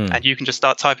 and you can just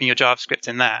start typing your JavaScript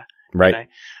in there. Right.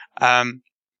 And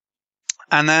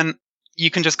then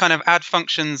you can just kind of add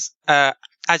functions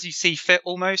as you see fit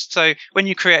almost. So when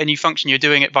you create a new function, you're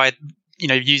doing it by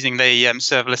using the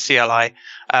serverless CLI,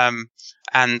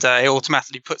 and it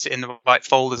automatically puts it in the right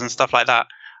folders and stuff like that.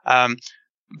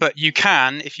 But you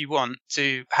can, if you want,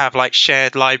 to have like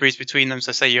shared libraries between them.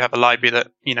 So say you have a library that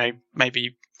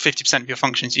maybe 50% of your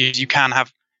functions use, you can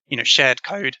have shared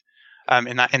code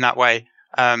in that way.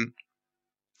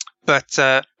 But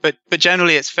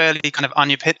generally it's fairly kind of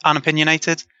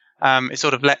unopinionated. It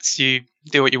sort of lets you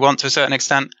do what you want to a certain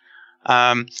extent.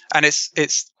 And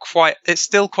it's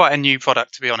still quite a new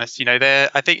product, to be honest.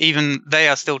 I think even they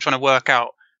are still trying to work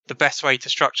out the best way to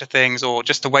structure things, or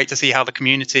just to wait to see how the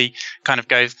community kind of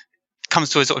comes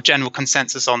to a sort of general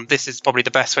consensus on this is probably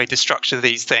the best way to structure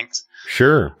these things.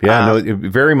 Sure. Yeah. It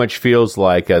very much feels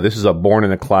like this is a born in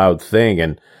the cloud thing,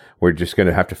 and we're just going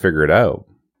to have to figure it out.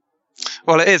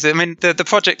 Well, it is. I mean, the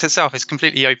project itself is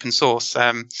completely open source.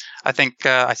 I think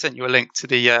I sent you a link to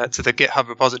the GitHub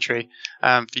repository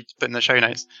for you to put in the show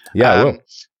notes. Yeah, I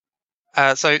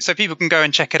will. So people can go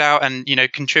and check it out and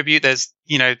contribute. There's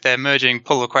they're merging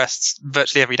pull requests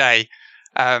virtually every day.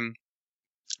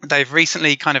 They've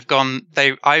recently kind of gone.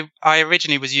 I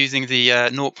originally was using the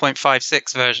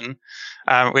 0.56 version,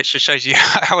 which just shows you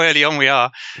how early on we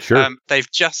are. Sure.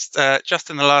 They've just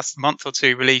in the last month or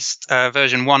two released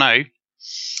version 1.0.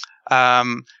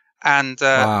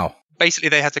 Wow. Basically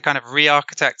they had to kind of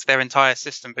re-architect their entire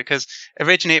system, because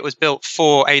originally it was built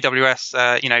for AWS,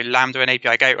 Lambda and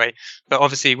API Gateway. But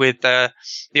obviously with the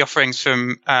offerings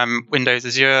from Windows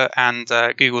Azure and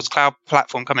Google's cloud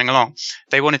platform coming along,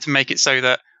 they wanted to make it so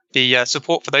that the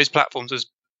support for those platforms was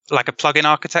like a plugin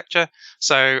architecture.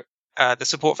 So the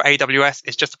support for AWS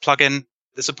is just a plugin.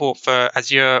 The support for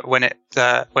Azure, when it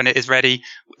is ready,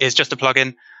 is just a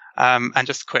plugin. And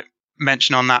just a quick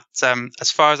mention on that,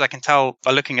 as far as I can tell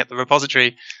by looking at the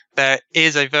repository, there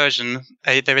is a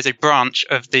branch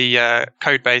of the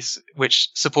code base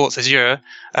which supports Azure.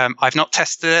 I've not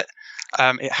tested it.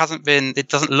 It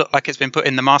doesn't look like it's been put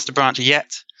in the master branch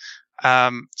yet.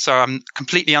 So I'm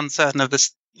completely uncertain of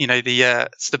this, the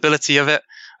stability of it.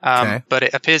 Okay. But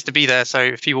it appears to be there. So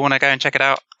if you want to go and check it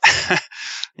out,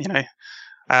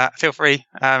 feel free.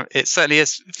 It certainly it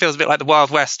feels a bit like the Wild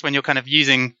West when you're kind of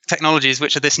using technologies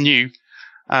which are this new.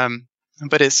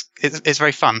 But it's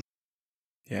very fun.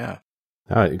 Yeah.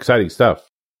 Exciting stuff.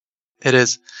 It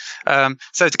is.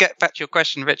 So to get back to your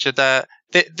question, Richard,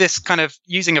 this kind of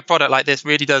using a product like this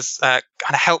really does kind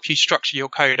of help you structure your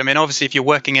code. I mean, obviously, if you're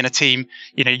working in a team,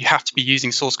 you have to be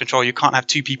using source control. You can't have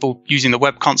two people using the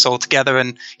web console together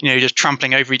and, just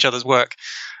trampling over each other's work.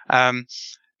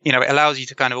 It allows you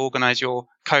to kind of organize your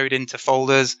code into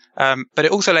folders, but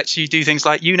it also lets you do things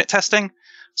like unit testing.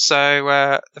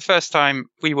 So the first time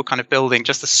we were kind of building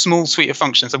just a small suite of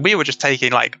functions, and we were just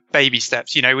taking like baby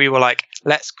steps. We were like,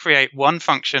 let's create one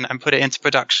function and put it into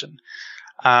production,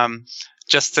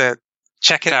 just to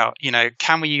check it out.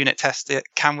 Can we unit test it?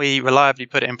 Can we reliably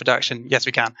put it in production? Yes,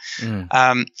 we can.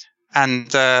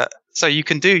 So you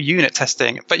can do unit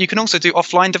testing, but you can also do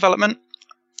offline development.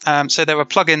 So there are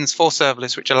plugins for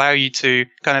serverless which allow you to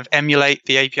kind of emulate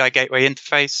the API gateway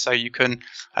interface. So you can,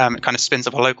 it kind of spins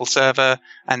up a local server,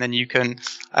 and then you can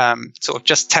sort of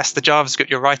just test the JavaScript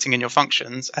you're writing in your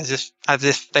functions as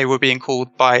if they were being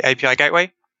called by API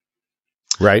gateway.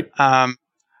 Right.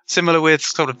 Similar with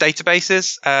sort of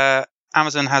databases,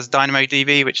 Amazon has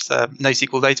DynamoDB, which is a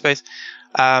NoSQL database.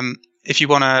 If you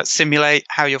want to simulate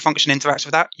how your function interacts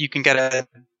with that, you can get a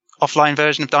offline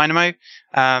version of Dynamo,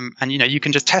 and you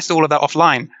can just test all of that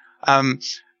offline. And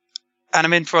I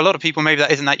mean, for a lot of people, maybe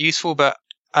that isn't that useful, but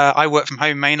I work from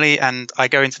home mainly, and I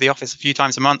go into the office a few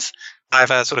times a month. I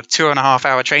have a sort of 2.5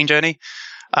 hour train journey.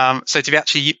 So to be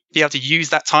able to use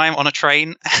that time on a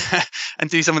train and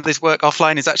do some of this work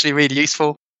offline is actually really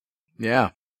useful.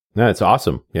 Yeah. No, it's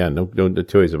awesome. Yeah, no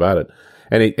two ways about it.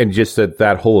 And just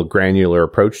that whole granular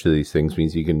approach to these things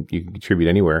means you can contribute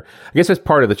anywhere. I guess that's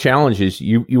part of the challenge is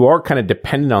you are kind of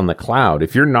dependent on the cloud.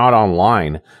 If you're not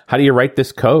online, how do you write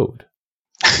this code?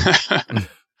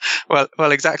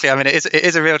 Well, exactly. I mean, it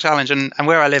is a real challenge, and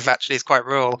where I live actually is quite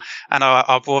rural, and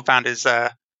our broadband is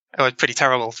pretty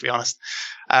terrible, to be honest.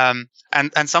 And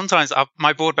sometimes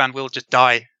my broadband will just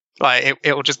die. Like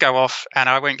it will just go off, and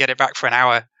I won't get it back for an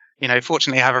hour.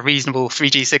 Fortunately, I have a reasonable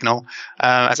 3G signal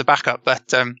as a backup,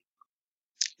 but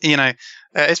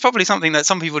it's probably something that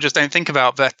some people just don't think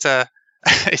about. But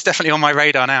it's definitely on my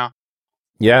radar now.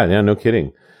 Yeah, no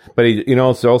kidding. But it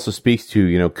also speaks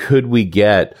to could we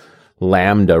get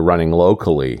Lambda running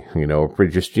locally?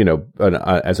 Just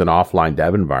as an offline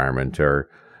dev environment or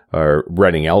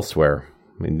running elsewhere.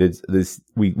 I mean,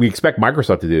 we expect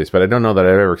Microsoft to do this, but I don't know that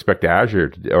I'd ever expect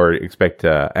Azure or expect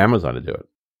Amazon to do it.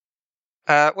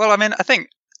 Well, I mean, I think,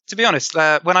 to be honest,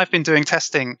 when I've been doing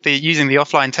testing, using the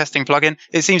offline testing plugin,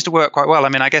 it seems to work quite well. I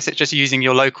mean, I guess it's just using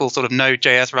your local sort of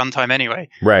Node.js runtime anyway.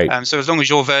 Right. So as long as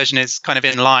your version is kind of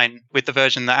in line with the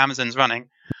version that Amazon's running,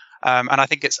 and I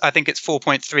think it's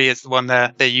 4.3 is the one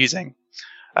they're using.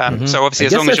 So obviously,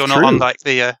 as long as you're not on like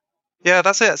the yeah,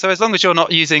 that's it. So as long as you're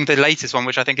not using the latest one,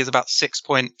 which I think is about 6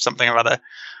 point something or other,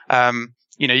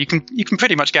 you can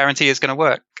pretty much guarantee it's going to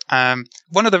work.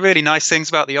 One of the really nice things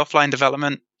about the offline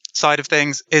development side of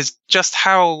things is just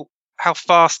how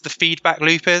fast the feedback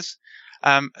loop is.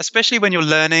 Especially when you're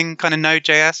learning kind of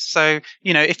Node.js. So,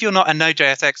 if you're not a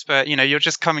Node.js expert, you're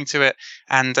just coming to it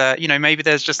and, maybe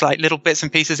there's just like little bits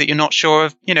and pieces that you're not sure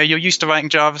of. You're used to writing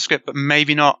JavaScript, but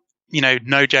maybe not,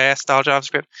 Node.js style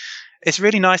JavaScript. It's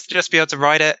really nice to just be able to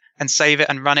write it and save it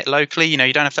and run it locally. You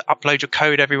don't have to upload your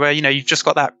code everywhere. You've just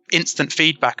got that instant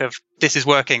feedback of this is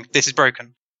working, this is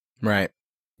broken. Right.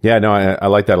 Yeah, no, I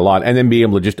like that a lot. And then be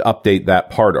able to just update that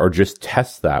part or just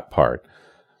test that part.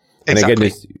 And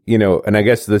Exactly. again, and I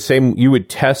guess the same, you would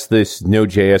test this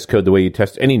Node.js code the way you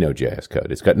test any Node.js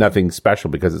code. It's got nothing special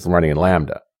because it's running in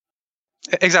Lambda.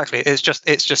 Exactly. It's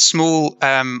just small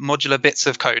modular bits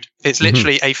of code. It's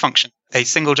literally a function, a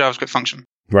single JavaScript function.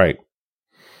 Right.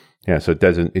 Yeah. So it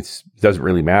doesn't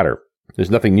really matter. There's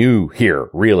nothing new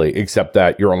here really, except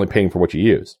that you're only paying for what you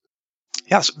use.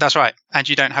 Yes, that's right. And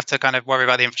you don't have to kind of worry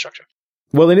about the infrastructure.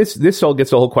 Well, then this all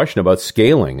gets the whole question about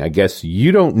scaling. I guess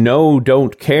you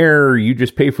don't care. You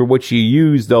just pay for what you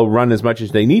use. They'll run as much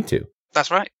as they need to.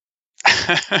 That's right.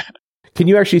 Can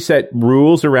you actually set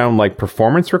rules around like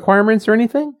performance requirements or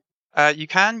anything? You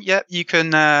can. Yeah, you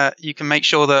can make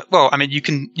sure that. Well, I mean, you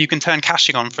can turn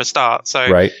caching on for a start. So,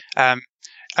 right. I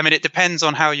mean, it depends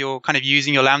on how you're kind of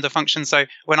using your Lambda function. So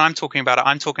when I'm talking about it,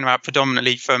 I'm talking about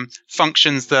predominantly from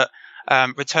functions that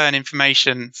return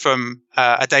information from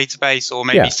a database or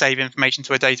maybe save information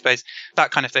to a database,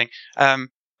 that kind of thing.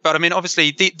 But I mean,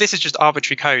 obviously, this is just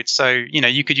arbitrary code. So,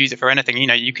 you could use it for anything.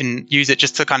 You can use it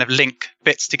just to kind of link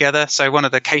bits together. So one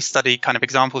of the case study kind of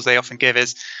examples they often give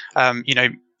is,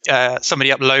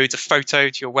 somebody uploads a photo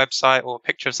to your website or a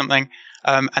picture of something.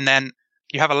 And then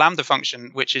you have a Lambda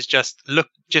function, which is just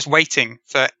waiting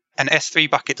for an S3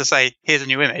 bucket to say, here's a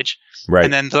new image. Right.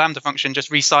 And then the Lambda function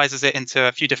just resizes it into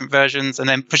a few different versions and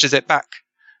then pushes it back,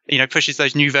 pushes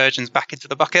those new versions back into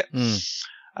the bucket.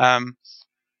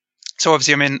 So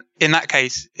obviously, I mean, in that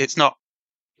case, it's not,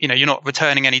 you're not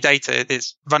returning any data.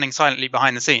 It's running silently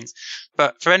behind the scenes.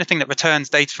 But for anything that returns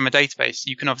data from a database,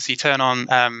 you can obviously turn on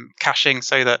caching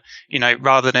so that,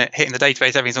 rather than it hitting the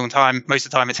database every single time, most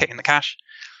of the time it's hitting the cache.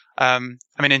 I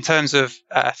mean, in terms of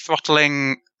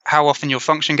throttling how often your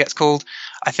function gets called,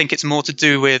 I think it's more to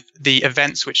do with the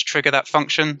events which trigger that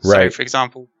function. Right. So, for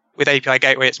example, with API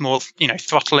Gateway, it's more,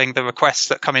 throttling the requests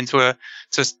that come into an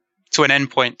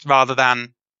endpoint rather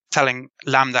than telling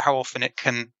Lambda how often it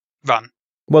can run.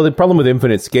 Well, the problem with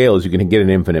infinite scale is you can get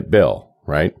an infinite bill,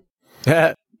 right?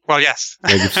 Well, yes.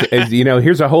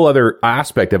 Here's a whole other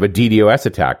aspect of a DDoS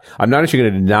attack. I'm not actually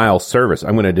going to denial service.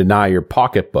 I'm going to deny your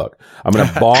pocketbook. I'm going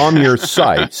to bomb your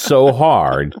site so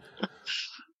hard.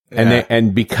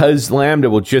 And because Lambda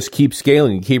will just keep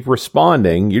scaling and keep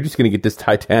responding, you're just going to get this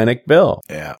titanic bill.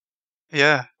 Yeah.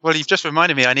 Yeah. Well, you've just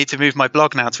reminded me I need to move my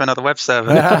blog now to another web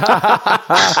server.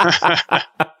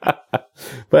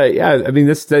 But yeah, I mean,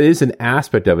 that is an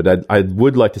aspect of it. I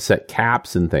would like to set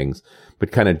caps and things,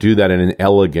 but kind of do that in an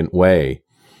elegant way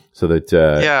so that,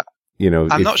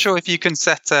 I'm not sure if you can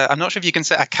set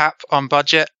a cap on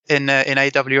budget in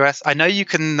AWS. I know you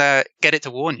can get it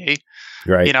to warn you.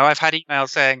 Right. I've had emails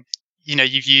saying,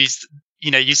 you've used,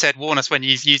 you said warn us when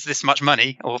you've used this much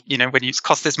money or, when it's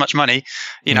cost this much money.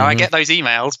 I get those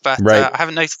emails, but I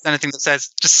haven't noticed anything that says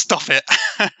just stop it.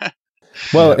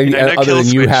 Well, no other than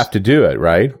you have to do it,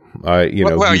 right?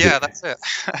 That's it.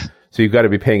 So you've got to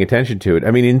be paying attention to it.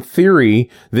 I mean, in theory,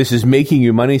 this is making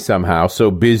you money somehow,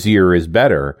 so busier is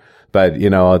better. But,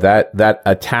 that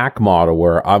attack model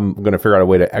where I'm going to figure out a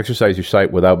way to exercise your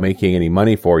site without making any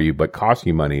money for you, but costing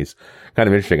you money is kind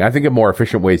of interesting. I think of more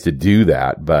efficient ways to do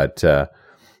that. But, a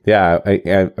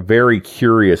very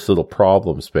curious little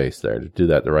problem space there to do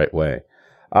that the right way.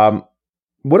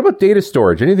 What about data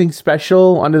storage? Anything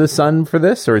special under the sun for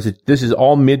this? Or this is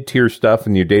all mid-tier stuff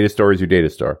and your data store is your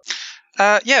data store?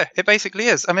 Yeah, it basically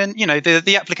is. I mean,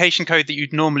 the application code that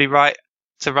you'd normally write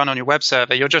to run on your web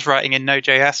server, you're just writing in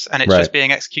Node.js and it's just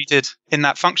being executed in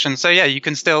that function. So yeah, you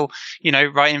can still,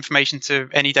 write information to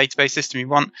any database system you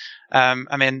want.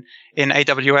 I mean, in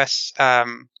AWS,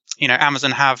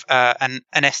 Amazon have an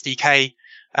SDK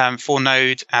for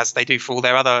Node as they do for all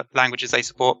their other languages they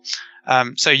support.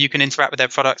 So you can interact with their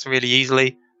products really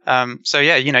easily. So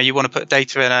yeah, you want to put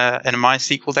data in a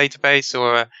MySQL database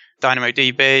or a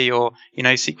DynamoDB or,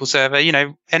 SQL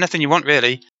Server, anything you want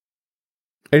really.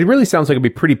 It really sounds like it'd be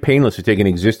pretty painless to take an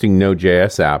existing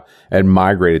Node.js app and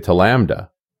migrate it to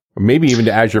Lambda, or maybe even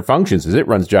to Azure Functions, as it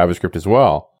runs JavaScript as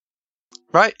well.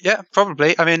 Right. Yeah,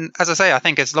 probably. I mean, as I say, I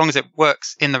think as long as it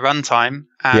works in the runtime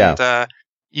and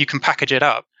you can package it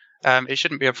up, it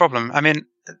shouldn't be a problem. I mean,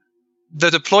 the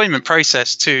deployment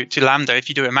process to Lambda, if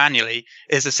you do it manually,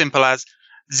 is as simple as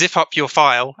zip up your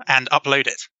file and upload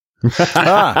it.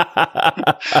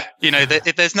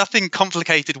 There's nothing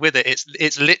complicated with it.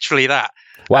 It's literally that.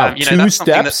 Wow, 2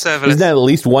 steps? Isn't that at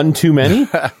least one too many?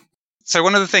 So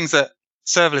one of the things that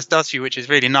serverless does for you, which is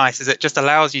really nice, is it just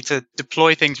allows you to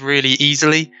deploy things really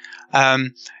easily.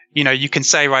 You can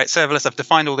say, right, serverless, I've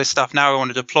defined all this stuff. Now I want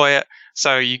to deploy it.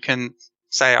 So you can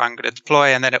say, I'm going to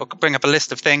deploy, and then it will bring up a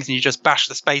list of things, and you just bash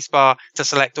the space bar to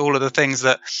select all of the things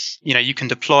that, you can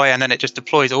deploy. And then it just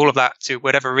deploys all of that to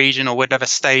whatever region or whatever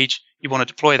stage you want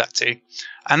to deploy that to.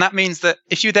 And that means that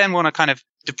if you then want to kind of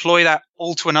deploy that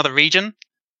all to another region,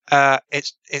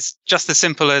 it's just as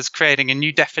simple as creating a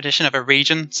new definition of a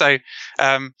region. So,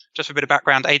 just for a bit of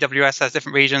background, AWS has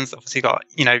different regions. Obviously got,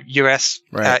 US,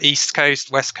 right. East Coast,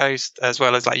 West Coast, as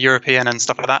well as like European and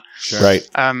stuff like that. Sure. Right.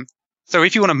 So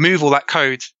if you want to move all that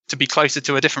code to be closer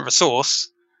to a different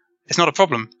resource, it's not a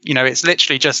problem. It's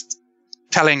literally just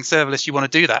telling serverless you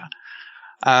want to do that.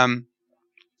 And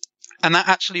that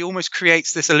actually almost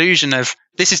creates this illusion of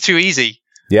this is too easy.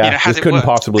 Yeah. This couldn't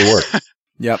possibly work.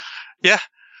 Yep. Yeah.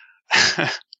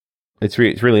 It's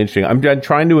really interesting. I'm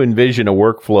trying to envision a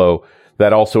workflow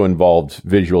that also involved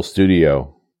Visual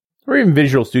Studio or even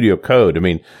Visual Studio Code. I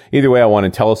mean, either way, I want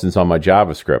IntelliSense on my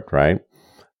JavaScript, right?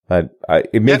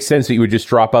 It makes sense that you would just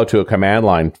drop out to a command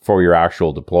line for your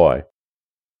actual deploy.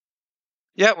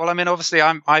 Yeah, well, I mean, obviously,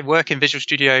 I work in Visual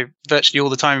Studio virtually all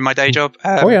the time in my day job.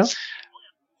 You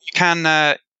can.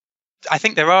 I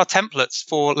think there are templates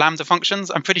for Lambda functions.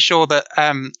 I'm pretty sure that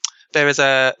there's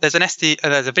a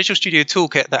Visual Studio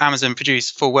toolkit that Amazon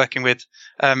produced for working with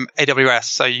AWS.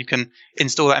 So you can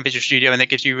install that in Visual Studio, and it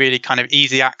gives you really kind of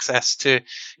easy access to,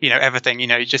 everything.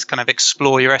 You just kind of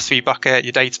explore your S3 bucket,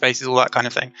 your databases, all that kind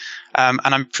of thing. And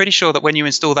I'm pretty sure that when you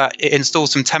install that, it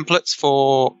installs some templates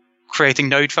for creating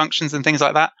node functions and things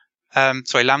like that.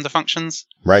 Lambda functions.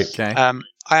 Right. Okay.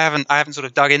 I haven't sort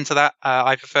of dug into that.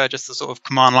 I prefer just the sort of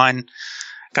command line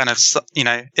kind of,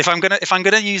 if I'm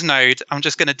gonna use Node, I'm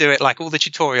just gonna do it like all the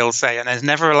tutorials say, and there's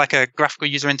never like a graphical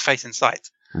user interface in sight.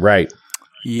 Right.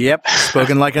 Yep.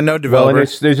 Spoken like a Node developer. Well,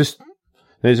 and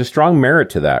there's a strong merit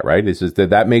to that, right? It's just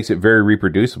that makes it very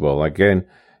reproducible. Again,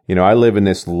 I live in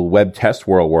this web test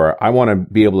world where I want to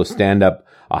be able to stand up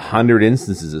 100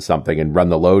 instances of something and run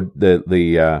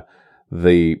the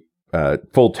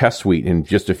full test suite in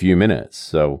just a few minutes.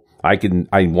 So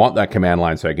I want that command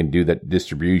line so I can do that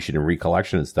distribution and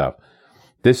recollection and stuff.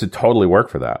 This would totally work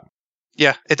for that.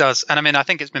 Yeah, it does. And I mean, I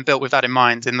think it's been built with that in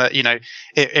mind, in that,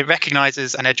 it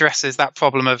recognizes and addresses that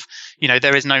problem of,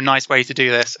 there is no nice way to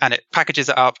do this, and it packages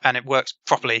it up and it works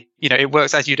properly. It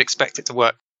works as you'd expect it to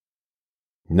work.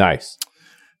 Nice.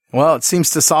 Well, it seems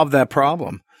to solve that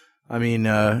problem. I mean,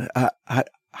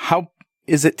 how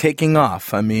is it taking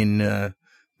off? I mean,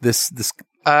 this.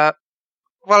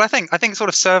 Well, I think sort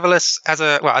of serverless as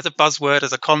a buzzword,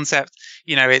 as a concept,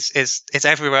 it's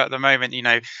everywhere at the moment,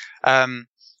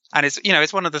 and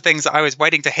it's one of the things that I was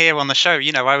waiting to hear on the show.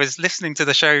 I was listening to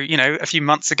the show, a few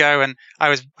months ago, and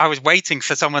I was waiting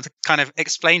for someone to kind of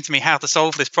explain to me how to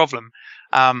solve this problem.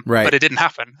 Right. But it didn't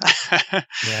happen.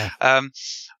 Yeah.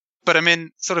 But I mean,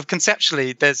 sort of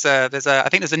conceptually, I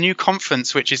think there's a new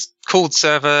conference which is called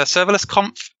Serverless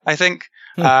Conf, I think.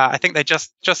 I think they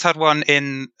just had one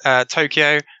in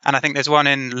Tokyo, and I think there's one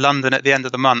in London at the end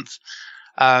of the month.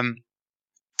 And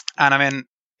I mean,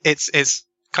 it's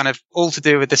kind of all to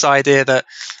do with this idea that,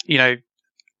 you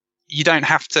don't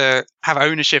have to have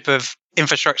ownership of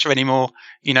infrastructure anymore.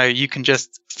 You can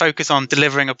just focus on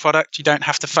delivering a product. You don't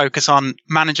have to focus on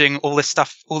managing all this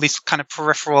stuff, all these kind of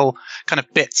peripheral kind of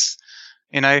bits,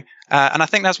 and I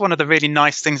think that's one of the really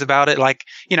nice things about it. Like,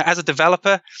 as a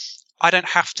developer, I don't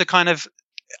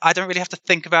really have to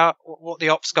think about what the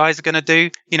ops guys are going to do.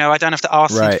 I don't have to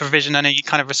ask them to provision any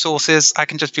kind of resources. I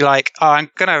can just be like, I'm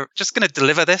just going to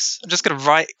deliver this. I'm just going to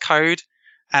write code,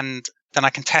 and then I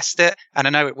can test it, and I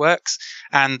know it works,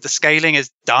 and the scaling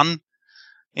is done,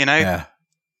 Yeah.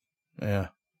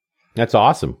 That's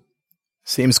awesome.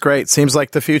 Seems great. Seems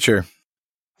like the future.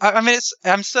 I mean,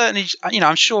 I'm certainly,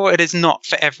 I'm sure it is not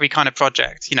for every kind of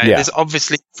project. There's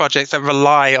obviously projects that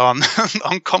rely on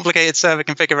on complicated server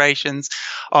configurations,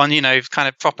 on kind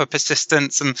of proper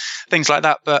persistence and things like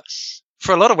that. But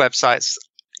for a lot of websites,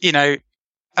 I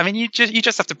mean, you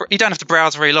just have to, you don't have to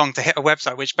browse very long to hit a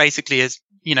website which basically is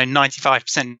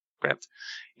 95% script.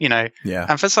 Yeah.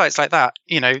 And for sites like that,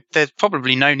 there's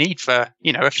probably no need for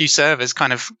a few servers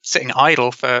kind of sitting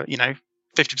idle for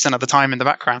 50% of the time in the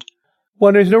background.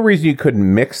 Well, there's no reason you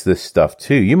couldn't mix this stuff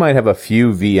too. You might have a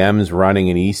few VMs running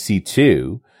in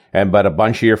EC2, but a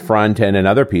bunch of your front end and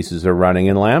other pieces are running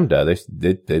in Lambda.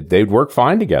 They'd work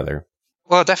fine together.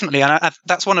 Well, definitely, and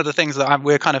that's one of the things that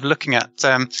we're kind of looking at.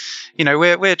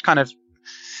 We're kind of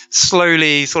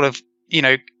slowly sort of,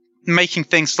 making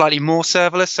things slightly more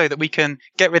serverless so that we can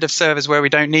get rid of servers where we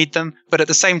don't need them. But at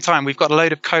the same time, we've got a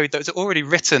load of code that's already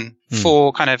written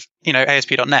for kind of,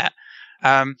 ASP.NET.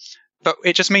 But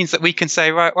it just means that we can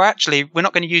say, right, well, actually, we're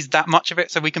not going to use that much of it,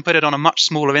 so we can put it on a much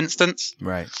smaller instance.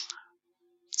 Right.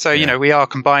 So, we are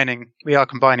combining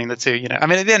the two, I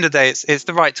mean, at the end of the day, it's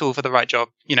the right tool for the right job.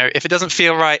 If it doesn't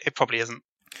feel right, it probably isn't.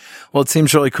 Well, it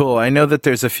seems really cool. I know that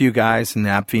there's a few guys in the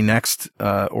AppV Next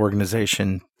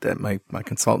organization, that my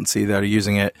consultancy, that are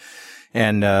using it.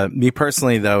 And me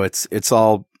personally, though, it's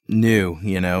all new.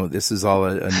 This is all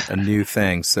a new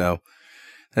thing. So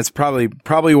that's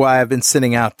probably why I've been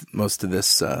sitting out most of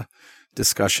this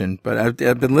discussion. But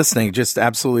I've been listening, just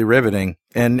absolutely riveting,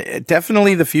 and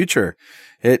definitely the future.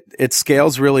 It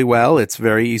scales really well. It's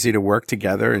very easy to work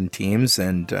together in teams,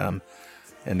 and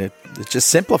it just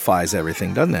simplifies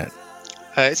everything, doesn't it?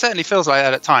 It certainly feels like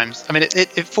that at times. I mean,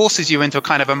 it forces you into a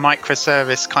kind of a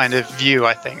microservice kind of view,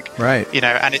 I think. Right.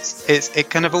 And it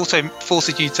kind of also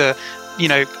forces you to,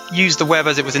 use the web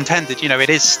as it was intended. It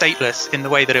is stateless in the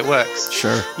way that it works.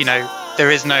 Sure.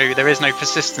 There is no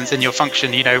persistence in your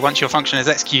function. Once your function is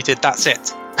executed, that's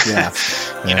it. Yeah.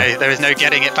 There is no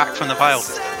getting it back from the file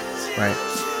system. Right.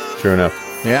 Sure enough.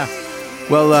 Yeah.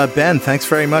 Well, Ben, thanks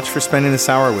very much for spending this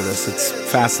hour with us. It's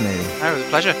fascinating. Oh, it was a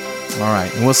pleasure. All right.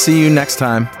 And we'll see you next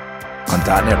time on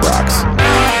 .NET Rocks.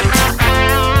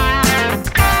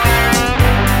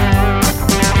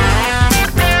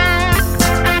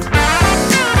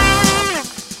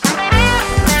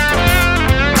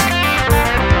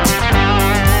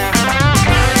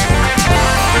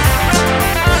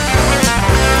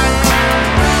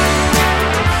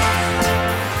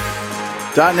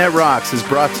 .NET Rocks is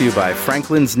brought to you by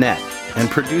Franklin's Net and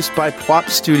produced by Pwop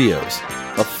Studios,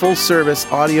 a full-service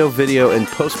audio, video, and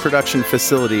post-production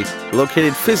facility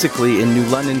located physically in New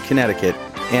London, Connecticut,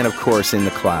 and of course in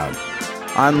the cloud.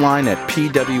 Online at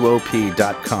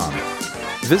pwop.com.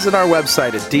 Visit our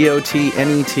website at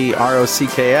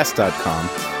dotnetrocks.com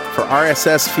for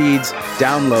RSS feeds,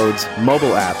 downloads,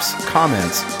 mobile apps,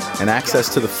 comments, and access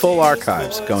to the full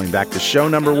archives going back to show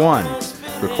number 1,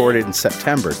 recorded in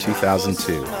September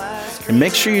 2002. And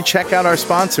make sure you check out our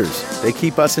sponsors. They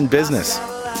keep us in business.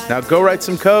 Now go write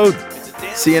some code.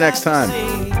 See you next time.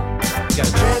 Got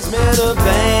a transmitter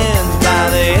banned by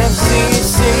the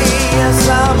FCC. Yes,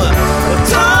 I'm a